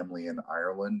the family in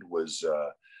Ireland was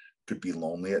could be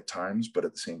lonely at times, but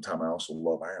at the same time, I also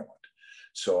love Ireland.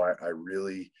 So I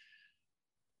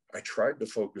tried to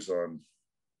focus on,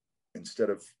 instead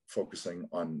of focusing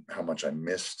on how much I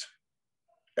missed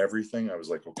everything, I was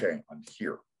like, okay, I'm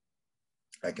here.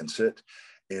 I can sit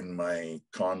in my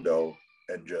condo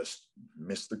and just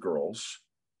miss the girls,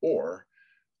 or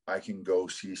I can go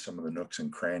see some of the nooks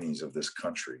and crannies of this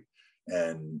country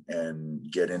and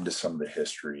get into some of the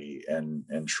history and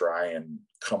try and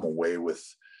come away with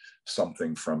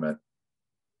something from it.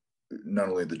 Not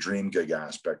only the dream gig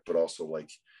aspect, but also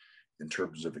like in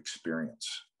terms of experience,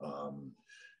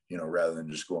 you know, rather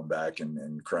than just going back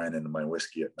and crying into my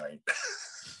whiskey at night.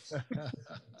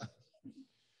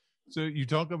 So you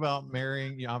talk about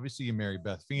marrying, obviously you marry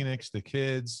Beth Phoenix, the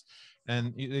kids,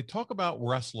 and they talk about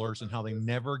wrestlers and how they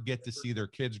never get to see their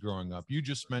kids growing up. You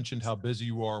just mentioned how busy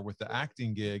you are with the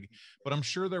acting gig, but I'm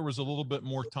sure there was a little bit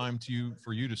more time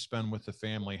for you to spend with the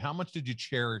family. How much did you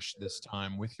cherish this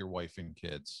time with your wife and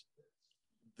kids?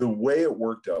 The way it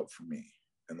worked out for me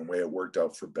and the way it worked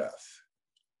out for Beth,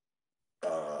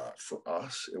 for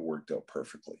us, it worked out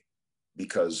perfectly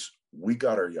because we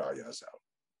got our yayas out.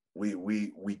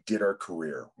 We did our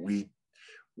career. We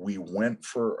went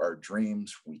for our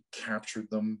dreams. We captured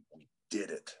them. We did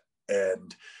it.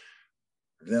 And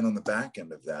then on the back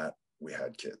end of that, we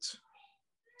had kids.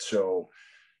 So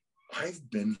I've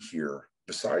been here,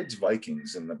 besides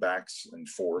Vikings and the backs and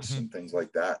force and things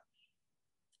like that,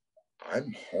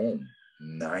 I'm home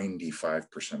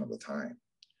 95% of the time.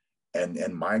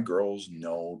 And my girls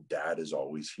know dad is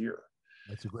always here.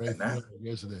 That's a great feeling,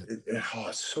 isn't it?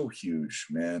 It's so huge,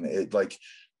 man. It like,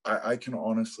 I can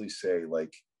honestly say,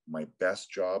 like, my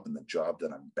best job and the job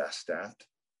that I'm best at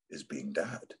is being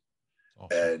dad.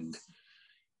 Awesome.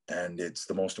 And it's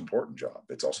the most important job.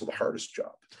 It's also the hardest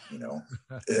job, you know.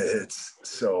 It's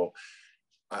so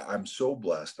I'm so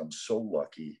blessed. I'm so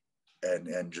lucky.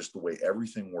 And just the way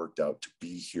everything worked out to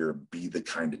be here and be the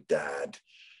kind of dad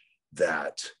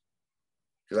that,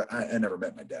 because I never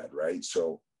met my dad, right?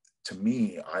 So to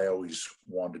me, I always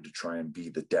wanted to try and be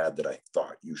the dad that I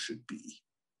thought you should be.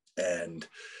 And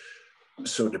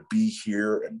so to be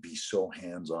here and be so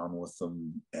hands-on with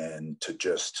them, and to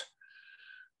just,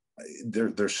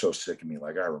 they're so sick of me.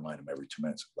 Like, I remind them every 2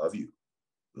 minutes, love you.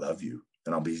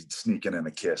 And I'll be sneaking in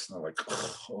a kiss, and they're like,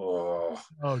 oh,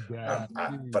 Dad.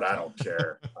 But I don't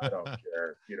care. I don't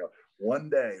care. You know,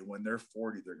 one day when they're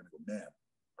 40, they're going to go, man,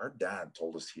 our dad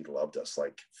told us he loved us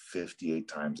like 58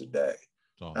 times a day.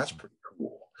 Awesome. That's pretty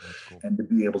cool. And to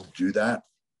be able to do that,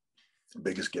 the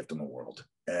biggest gift in the world.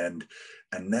 And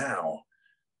now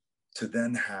to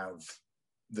then have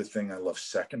the thing I love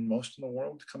second most in the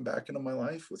world to come back into my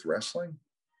life with wrestling,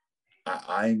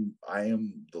 I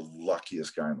am the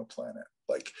luckiest guy on the planet.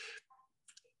 Like,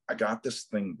 I got this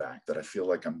thing back that I feel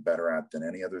like I'm better at than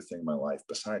any other thing in my life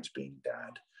besides being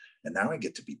dad. And now I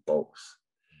get to be both.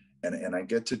 And I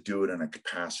get to do it in a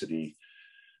capacity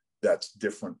that's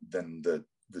different than the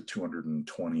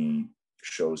 220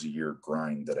 shows a year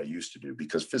grind that I used to do,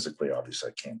 because physically,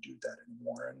 obviously, I can't do that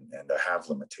anymore. And I have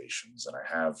limitations, and I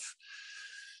have,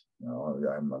 you know,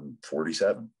 I'm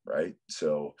 47, right?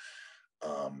 So,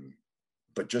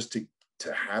 but just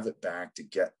to have it back, to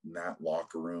get in that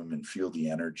locker room and feel the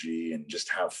energy and just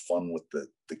have fun with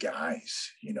the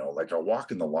guys, you know, like I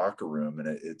walk in the locker room and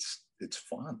it's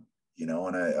fun, you know,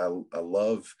 and I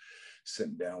love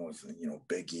sitting down with, you know,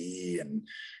 Big E and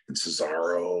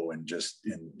Cesaro and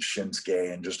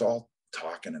Shinsuke and just all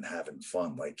talking and having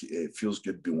fun. Like, it feels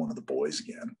good to be one of the boys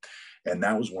again. And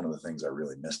that was one of the things I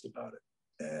really missed about it.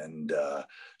 And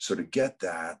so to get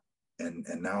that, and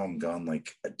now I'm gone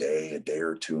like a day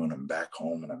or two, and I'm back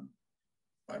home, and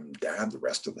I'm dad the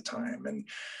rest of the time. And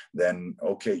then,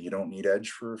 okay, you don't need Edge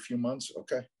for a few months.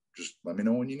 Okay, just let me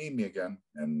know when you need me again,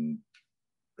 and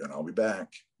I'll be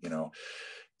back. You know,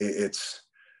 it's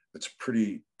a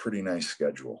pretty nice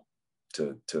schedule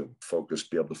to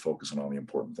be able to focus on all the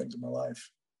important things in my life.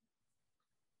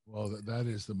 Well, that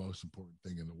is the most important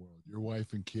thing in the world. Your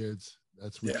wife and kids,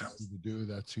 that's what you need to do.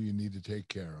 That's who you need to take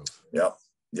care of.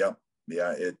 Yep.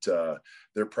 Yeah,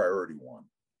 they're priority one,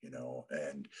 you know.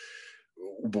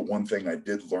 But one thing I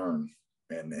did learn,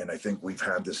 and I think we've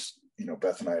had this, you know,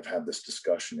 Beth and I have had this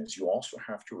discussion, is you also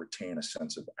have to retain a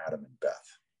sense of Adam and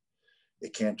Beth.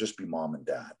 It can't just be mom and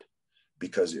dad,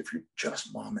 because if you're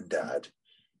just mom and dad,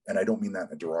 and I don't mean that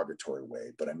in a derogatory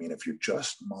way, but I mean, if you're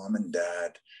just mom and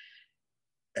dad,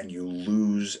 and you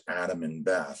lose Adam and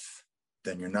Beth,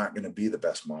 then you're not going to be the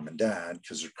best mom and dad,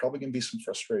 because there's probably going to be some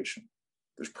frustration.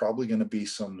 There's probably going to be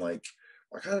some like,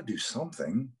 I got to do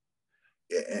something,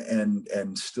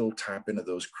 and still tap into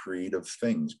those creative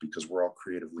things, because we're all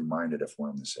creatively minded if we're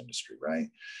in this industry, right?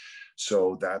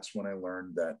 So that's when I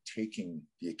learned that taking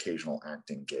the occasional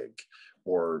acting gig,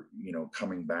 or, you know,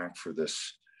 coming back for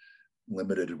this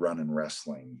limited run in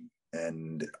wrestling.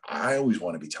 And I always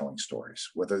want to be telling stories,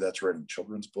 whether that's writing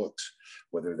children's books,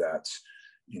 whether that's,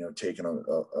 you know, taking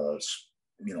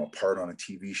a part on a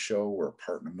TV show, or a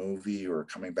part in a movie, or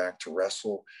coming back to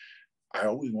wrestle. I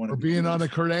always want to be being on a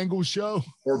Kurt Angle show,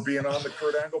 or being on the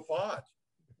Kurt Angle pod,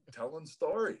 telling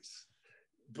stories,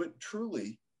 but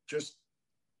truly just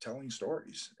telling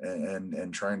stories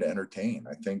and trying to entertain.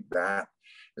 I think that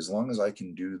as long as I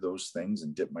can do those things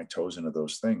and dip my toes into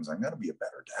those things, I'm going to be a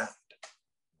better dad.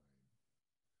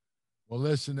 Well,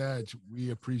 listen, Edge, we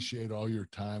appreciate all your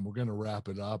time. We're going to wrap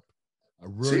it up. I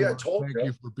really thank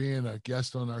you for being a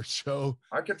guest on our show.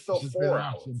 I could fill 4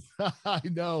 hours. Awesome. I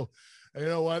know. You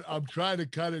know what? I'm trying to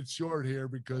cut it short here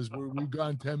because we've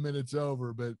gone 10 minutes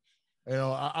over, but you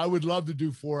know, I would love to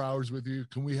do 4 hours with you.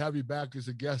 Can we have you back as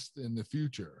a guest in the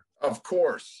future? Of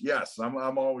course. Yes. I'm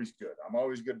always good. I'm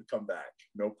always good to come back.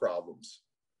 No problems.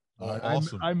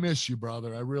 Awesome. I miss you,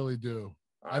 brother. I really do.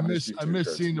 I miss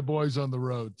seeing the boys on the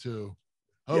road too.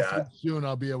 Hopefully soon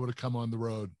I'll be able to come on the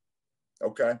road.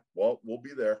 Okay. Well, we'll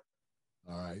be there.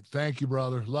 All right. Thank you,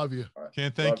 brother. Love you. Right.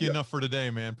 Can't thank you enough for today,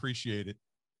 man. Appreciate it.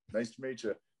 Nice to meet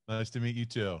you. Nice to meet you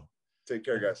too. Take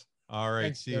care, guys. All right.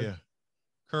 Thanks, see ya.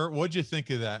 Kurt, what'd you think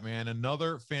of that, man?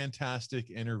 Another fantastic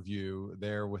interview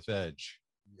there with Edge.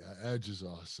 Yeah, Edge is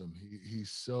awesome.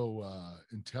 He's so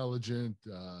intelligent.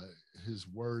 His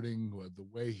wording, the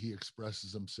way he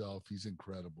expresses himself, he's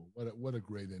incredible. What a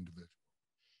great individual.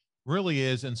 Really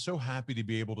is, and so happy to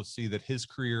be able to see that his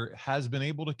career has been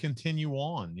able to continue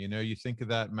on. You know, you think of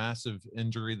that massive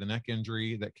injury, the neck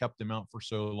injury that kept him out for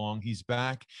so long. He's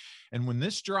back, and when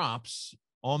this drops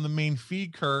on the main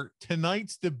feed, Kurt,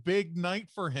 tonight's the big night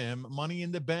for him. Money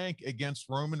in the Bank against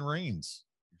Roman Reigns.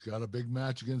 He's got a big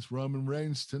match against Roman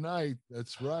Reigns tonight.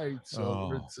 That's right.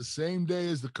 So it's the same day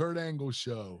as the Kurt Angle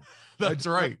show. That's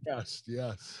right.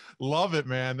 Yes. Love it,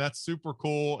 man. That's super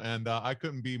cool. And I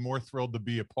couldn't be more thrilled to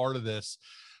be a part of this.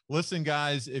 Listen,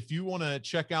 guys, if you want to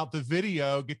check out the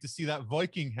video, get to see that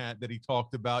Viking hat that he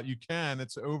talked about, you can.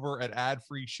 It's over at Ad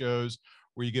Free Shows,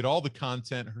 where you get all the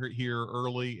content here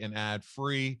early and ad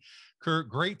free. Kurt,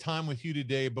 great time with you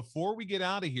today. Before we get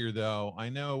out of here, though, I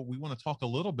know we want to talk a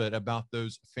little bit about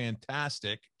those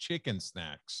fantastic chicken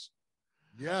snacks.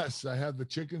 Yes, I have the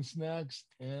chicken snacks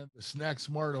and the Snack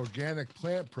Smart organic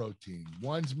plant protein.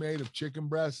 One's made of chicken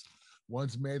breast,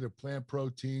 one's made of plant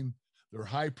protein. They're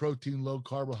high protein, low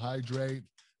carbohydrate,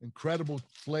 incredible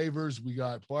flavors. We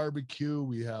got barbecue,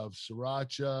 we have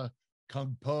sriracha,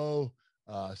 kung po,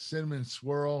 cinnamon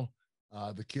swirl.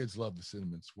 The kids love the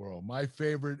cinnamon swirl. My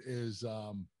favorite is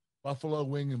buffalo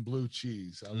wing and blue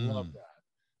cheese. I love that.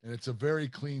 And it's a very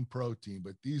clean protein,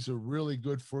 but these are really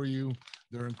good for you.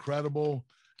 They're incredible.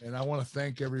 And I want to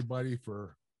thank everybody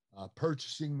for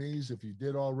purchasing these. If you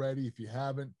did already, if you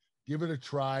haven't, give it a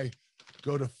try.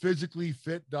 Go to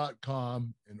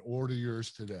physicallyfit.com and order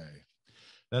yours today.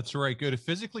 That's right. Go to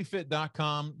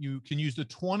physicallyfit.com. You can use the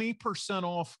 20%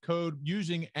 off code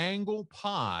using Angle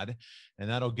Pod, and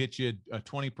that'll get you a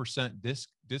 20%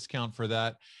 discount for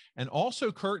that. And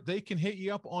also, Kurt, they can hit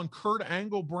you up on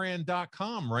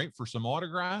kurtanglebrand.com, right, for some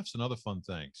autographs and other fun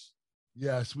things.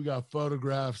 Yes, we got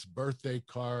photographs, birthday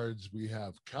cards. We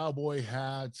have cowboy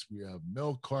hats. We have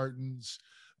milk cartons,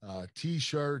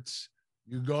 T-shirts.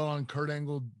 You go on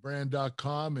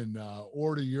kurtanglebrand.com and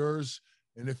order yours.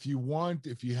 And if you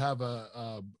have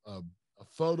a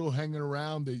photo hanging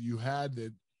around that you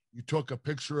took a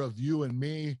picture of you and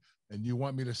me, and you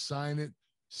want me to sign it,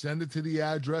 send it to the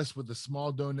address with a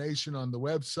small donation on the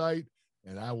website,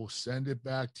 and I will send it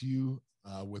back to you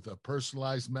with a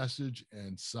personalized message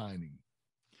and signing.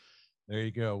 There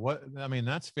you go.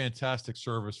 That's fantastic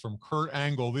service from Kurt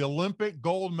Angle, the Olympic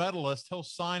gold medalist. He'll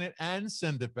sign it and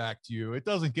send it back to you. It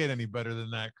doesn't get any better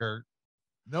than that, Kurt.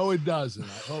 No, it doesn't.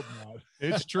 I hope not.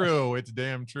 It's true. It's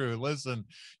damn true. Listen,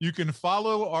 you can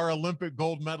follow our Olympic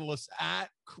gold medalists at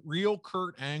Real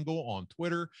Kurt Angle on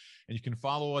Twitter, and you can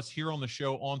follow us here on the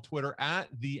show on Twitter at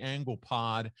The Angle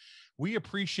Pod. We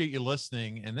appreciate you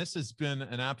listening, and this has been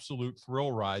an absolute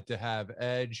thrill ride to have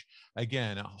Edge,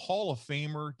 again, a Hall of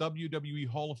Famer, WWE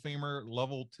Hall of Famer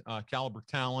level caliber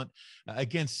talent,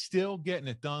 again, still getting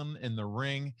it done in the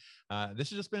ring. This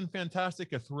has just been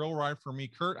fantastic, a thrill ride for me.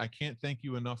 Kurt, I can't thank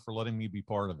you enough for letting me be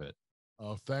part of it.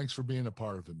 Thanks for being a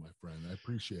part of it, my friend. I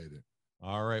appreciate it.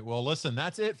 All right. Well, listen,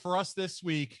 that's it for us this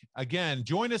week. Again,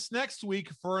 join us next week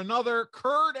for another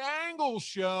Kurt Angle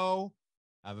show.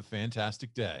 Have a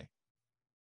fantastic day.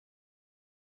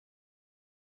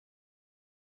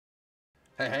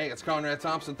 Hey, it's Conrad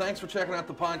Thompson. Thanks for checking out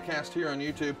the podcast here on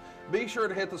YouTube. Be sure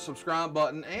to hit the subscribe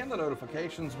button and the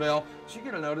notifications bell so you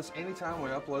get a notice anytime we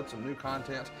upload some new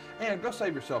content. And go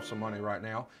save yourself some money right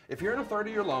now. If you're in a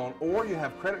 30-year loan or you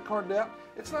have credit card debt,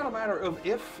 it's not a matter of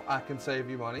if I can save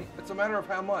you money. It's a matter of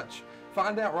how much.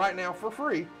 Find out right now for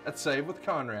free at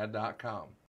SaveWithConrad.com.